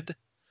spread,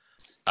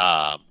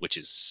 which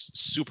is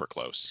super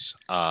close.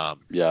 But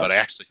I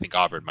actually think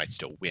Auburn might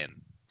still win.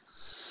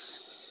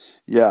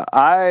 Yeah,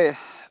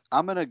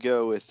 I'm going to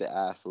go with the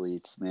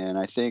athletes, man.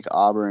 I think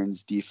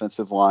Auburn's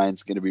defensive line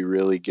is going to be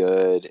really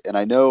good. And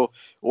I know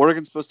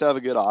Oregon's supposed to have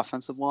a good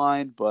offensive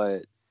line,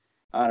 but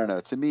I don't know.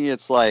 To me,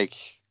 it's like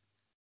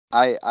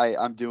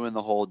I'm doing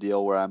the whole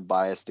deal where I'm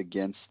biased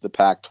against the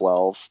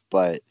Pac-12.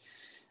 But,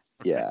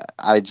 yeah,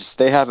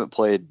 they haven't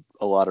played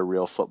a lot of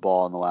real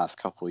football in the last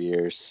couple of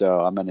years.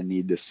 So I'm going to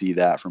need to see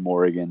that from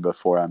Oregon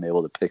before I'm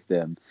able to pick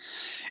them.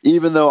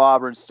 Even though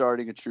Auburn's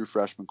starting a true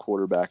freshman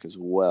quarterback as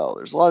well.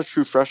 There's a lot of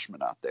true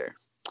freshmen out there.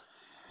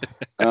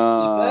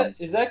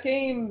 Is that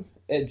game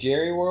at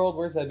Jerry World?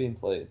 Where's that being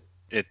played?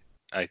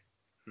 I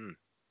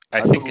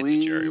think it's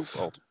at Jerry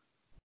World.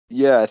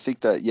 Yeah, I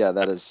think that. Yeah,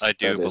 that is. I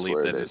do believe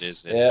that it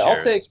is. Yeah,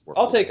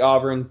 I'll take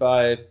Auburn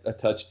by a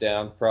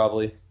touchdown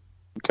probably.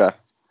 Okay.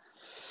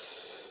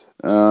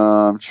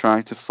 I'm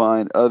trying to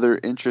find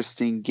other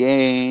interesting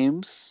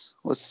games.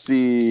 Let's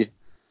see.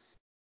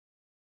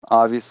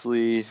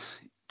 Obviously,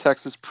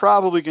 Texas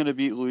probably going to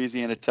beat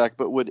Louisiana Tech,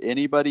 but would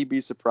anybody be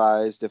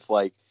surprised if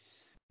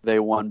they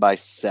won by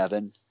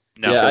 7?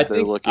 No, because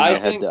they're looking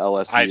ahead to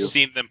LSU. I've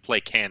seen them play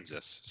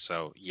Kansas,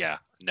 so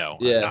no.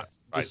 Yeah,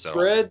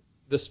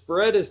 the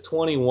spread is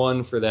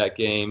 21 for that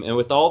game, and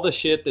with all the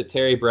shit that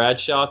Terry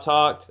Bradshaw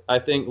talked, I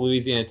think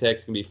Louisiana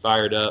Tech's gonna be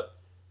fired up.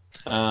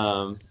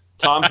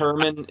 Tom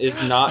Herman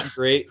is not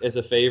great as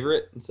a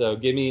favorite, so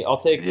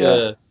I'll take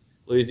the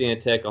Louisiana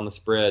Tech on the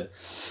spread.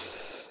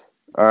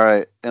 All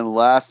right, and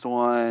last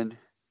one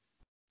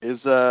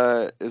is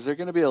there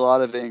going to be a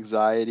lot of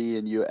anxiety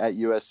at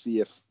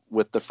USC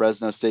with the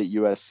Fresno State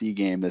USC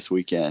game this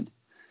weekend?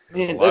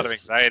 There's a lot of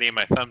anxiety in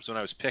my thumbs when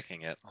I was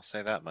picking it. I'll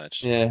say that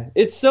much. Yeah,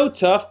 it's so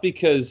tough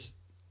because,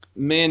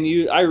 man,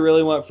 I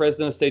really want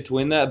Fresno State to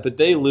win that, but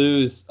they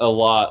lose a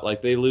lot.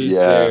 Like they lose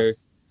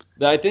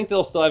I think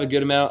they'll still have a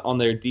good amount on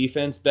their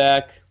defense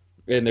back,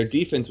 and their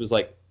defense was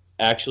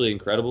actually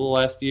incredible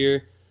last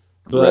year.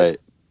 But right.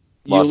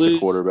 You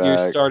lose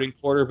your starting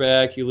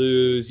quarterback, you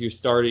lose your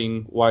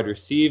starting wide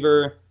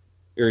receiver,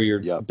 or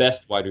your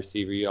best wide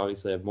receiver. You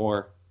obviously have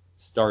more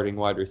starting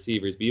wide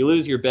receivers, but you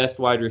lose your best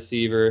wide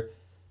receiver.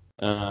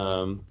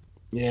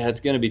 It's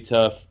going to be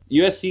tough.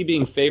 USC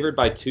being favored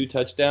by 2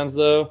 touchdowns,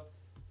 though.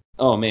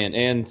 Oh, man,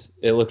 and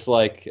it looks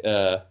like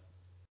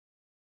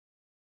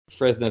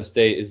Fresno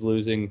State is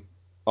losing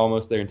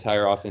almost their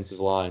entire offensive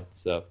line,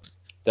 so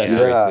that's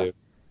great, too.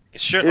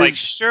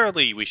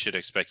 Surely we should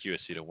expect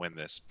USC to win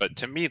this, but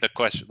to me the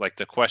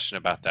question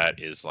about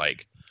that is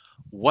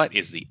what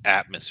is the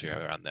atmosphere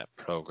around that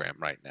program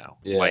right now?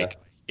 Yeah.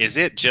 Is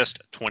it just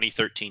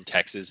 2013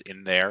 Texas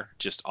in there,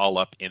 just all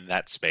up in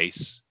that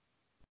space?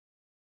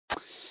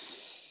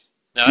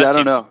 No, I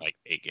don't know.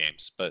 8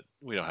 games, but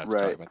we don't have to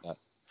talk about that.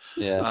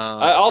 Yeah,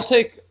 I'll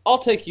take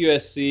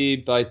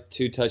USC by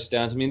 2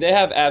 touchdowns. I mean, they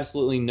have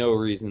absolutely no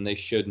reason they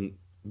shouldn't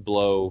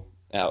blow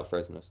out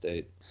Fresno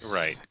State.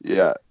 Right.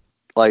 Yeah.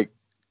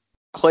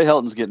 Clay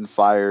Helton's getting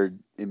fired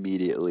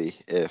immediately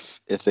if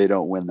they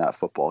don't win that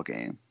football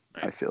game.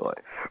 Right. I feel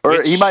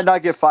like, he might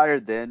not get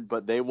fired then,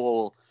 but it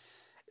will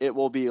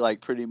be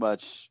pretty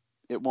much.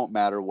 It won't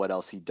matter what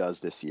else he does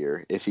this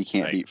year if he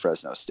can't beat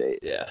Fresno State.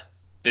 Yeah.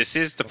 This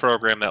is the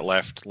program that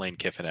left Lane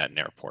Kiffin at an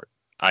airport.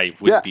 I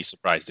wouldn't be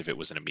surprised if it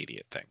was an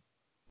immediate thing.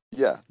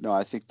 Yeah. No,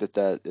 I think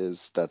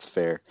that's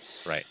fair.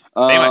 Right.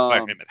 They might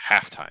fire him at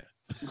halftime.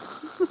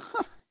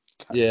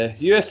 Yeah,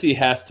 USC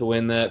has to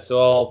win that,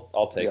 so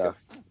I'll take it.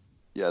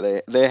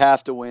 Yeah, they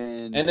have to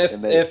win. And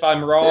if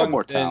I'm wrong,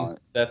 then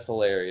that's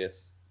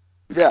hilarious.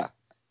 Yeah,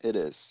 it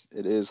is.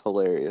 It is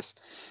hilarious.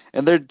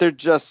 And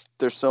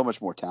they're so much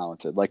more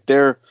talented.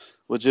 They're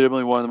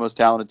legitimately one of the most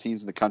talented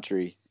teams in the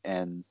country,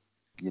 and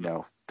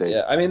they're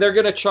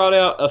going to trot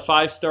out a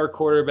 5-star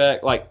quarterback,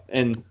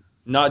 and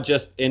not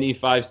just any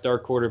 5-star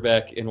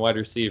quarterback in wide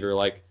receiver,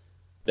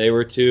 They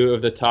were two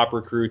of the top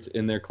recruits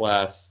in their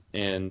class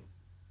and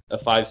a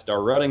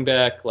 5-star running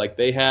back. Like,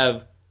 they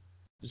have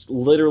just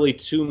literally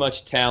too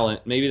much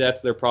talent. Maybe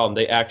that's their problem.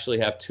 They actually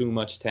have too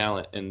much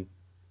talent. And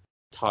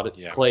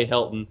Clay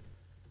Helton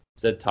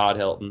said Todd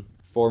Helton,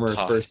 former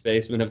first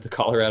baseman of the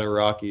Colorado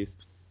Rockies.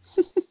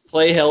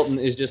 Clay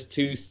Helton is just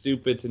too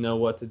stupid to know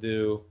what to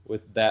do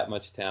with that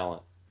much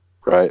talent.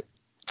 Right.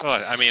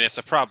 Well, I mean, it's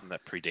a problem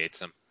that predates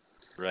him,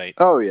 right?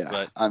 Oh, yeah.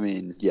 But, I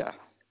mean, yeah.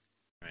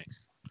 Right.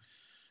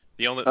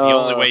 The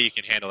only way you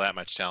can handle that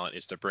much talent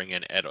is to bring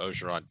in Ed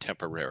Ogeron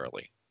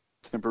temporarily.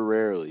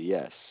 Temporarily,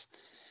 yes.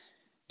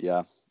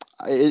 Yeah.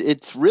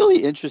 It's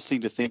really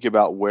interesting to think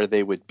about where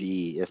they would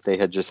be if they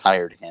had just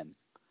hired him.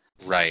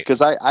 Right.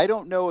 Because I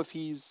don't know if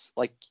he's,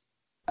 like,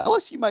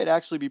 LSU might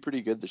actually be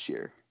pretty good this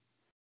year.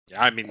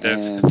 Yeah, I mean,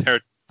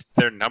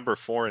 they're number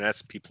 4 in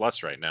SP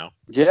Plus right now.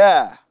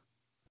 Yeah.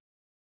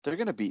 They're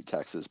going to beat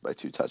Texas by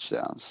 2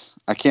 touchdowns.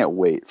 I can't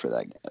wait for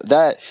that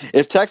game.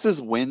 If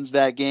Texas wins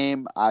that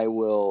game, I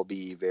will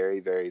be very,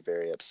 very,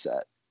 very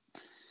upset.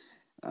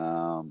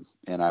 And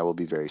I will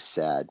be very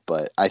sad.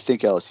 But I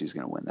think LSU is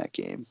going to win that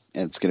game,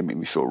 and it's going to make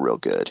me feel real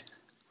good.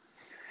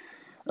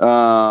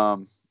 All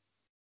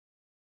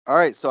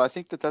right, so I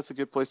think that's a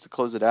good place to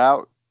close it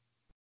out.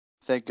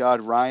 Thank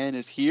God Ryan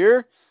is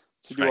here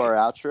to do our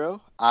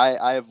outro.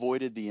 I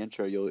avoided the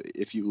intro.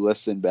 If you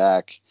listen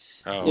back.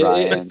 Oh,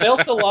 Ryan. It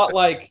felt a lot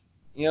like,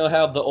 you know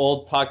how the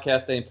old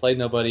podcast Ain't Played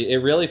Nobody, it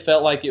really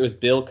felt like it was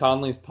Bill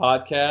Conley's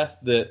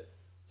podcast that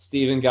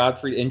Stephen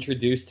Godfrey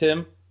introduced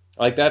him.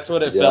 Like, that's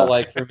what it felt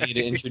like for me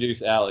to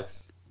introduce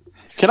Alex.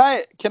 Can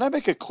I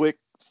make a quick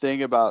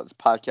thing about the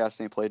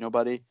podcast Ain't Played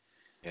Nobody?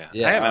 Yeah.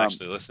 I haven't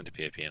actually listened to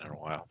PAP in a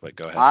while, but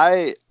go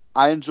ahead.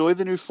 I enjoy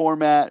the new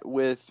format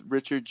with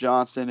Richard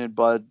Johnson and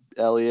Bud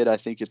Elliott. I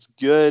think it's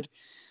good.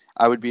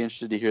 I would be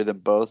interested to hear them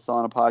both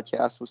on a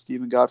podcast with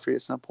Stephen Godfrey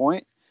at some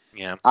point.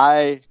 Yeah.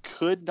 I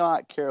could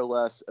not care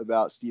less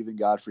about Stephen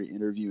Godfrey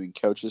interviewing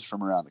coaches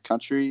from around the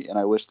country, and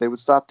I wish they would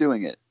stop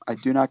doing it. I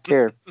do not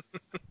care.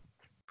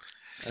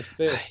 That's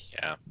fair.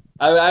 Yeah.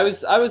 I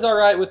was all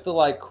right with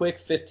the quick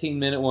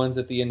 15-minute ones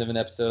at the end of an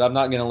episode. I'm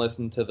not going to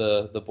listen to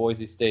the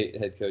Boise State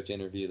head coach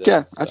interview.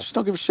 I just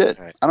don't give a shit.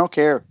 Right. I don't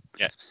care.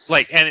 Yeah.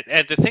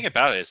 And the thing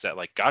about it is that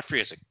Godfrey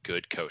is a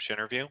good coach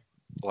interview.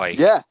 Read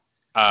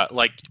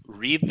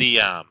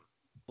the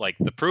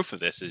the proof of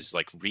this is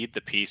read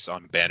the piece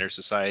on Banner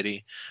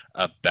Society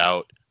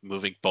about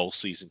moving bowl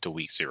season to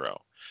week 0.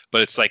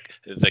 But it's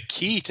the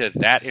key to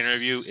that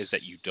interview is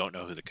that you don't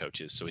know who the coach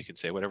is, so he can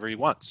say whatever he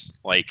wants.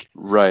 Right.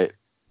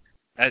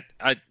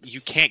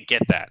 You can't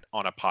get that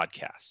on a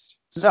podcast.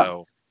 No.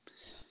 So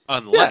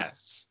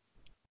unless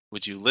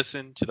would you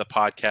listen to the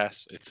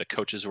podcast if the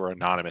coaches were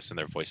anonymous and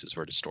their voices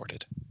were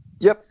distorted?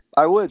 Yep,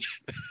 I would.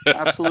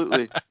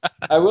 Absolutely.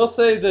 I will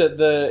say that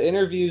the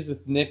interviews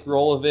with Nick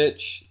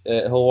Rolovich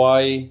at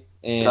Hawaii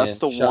and that's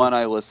the one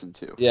I listened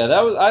to. Yeah,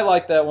 I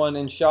like that one,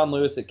 and Sean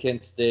Lewis at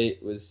Kent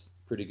State was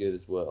pretty good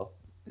as well.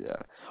 Yeah.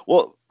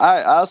 Well,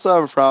 I also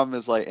have a problem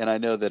and I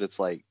know that it's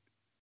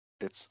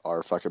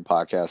our fucking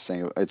podcast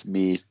saying it's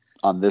me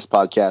on this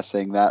podcast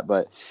saying that,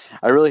 but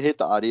I really hate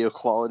the audio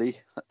quality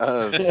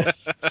of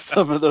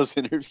some of those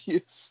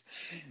interviews,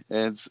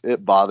 and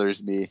it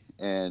bothers me,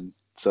 and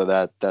so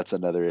that's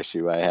another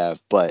issue I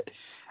have. But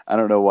I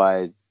don't know why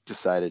I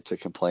decided to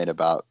complain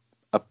about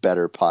a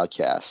better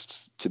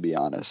podcast, to be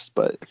honest,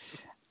 but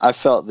I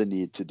felt the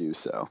need to do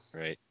so.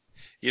 Right.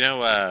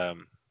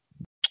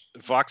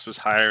 Vox was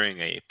hiring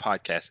a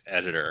podcast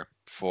editor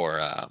for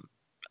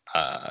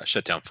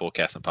Shut Down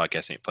Fullcast and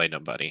Podcast Ain't Played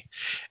Nobody.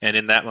 And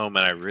in that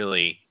moment, I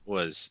really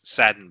was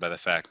saddened by the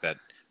fact that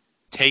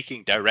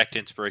taking direct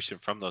inspiration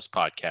from those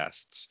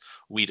podcasts,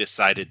 we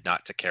decided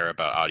not to care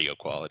about audio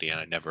quality, and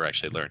I never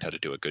actually learned how to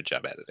do a good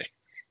job editing.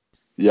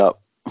 Yep.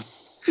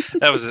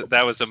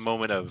 that was a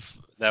moment of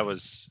that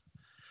was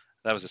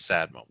a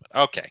sad moment.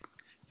 Okay.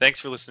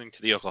 Thanks for listening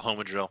to the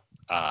Oklahoma Drill.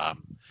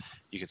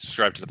 You can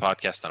subscribe to the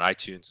podcast on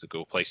iTunes, the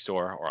Google Play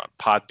Store, or on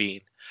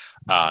Podbean.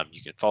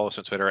 You can follow us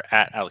on Twitter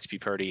at Alex P.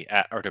 Purdy,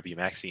 at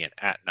RWMaxie, and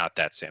at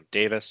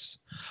NotThatSamDavis.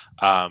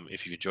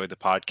 If you enjoyed the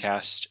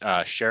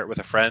podcast, share it with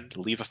a friend,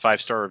 leave a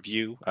 5-star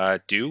review.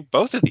 Do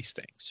both of these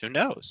things. Who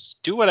knows?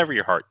 Do whatever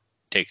your heart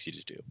takes you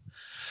to do.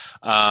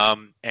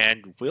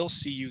 And we'll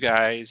see you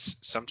guys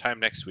sometime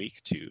next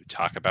week to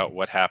talk about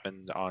what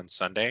happened on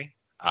Sunday.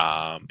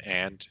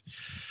 And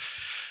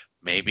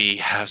maybe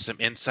have some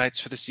insights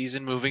for the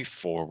season moving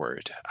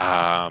forward.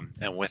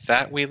 And with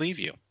that, we leave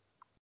you.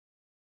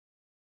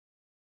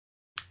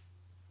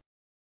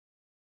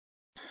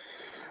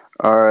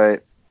 All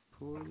right.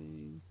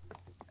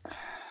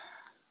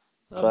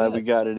 Glad we got it.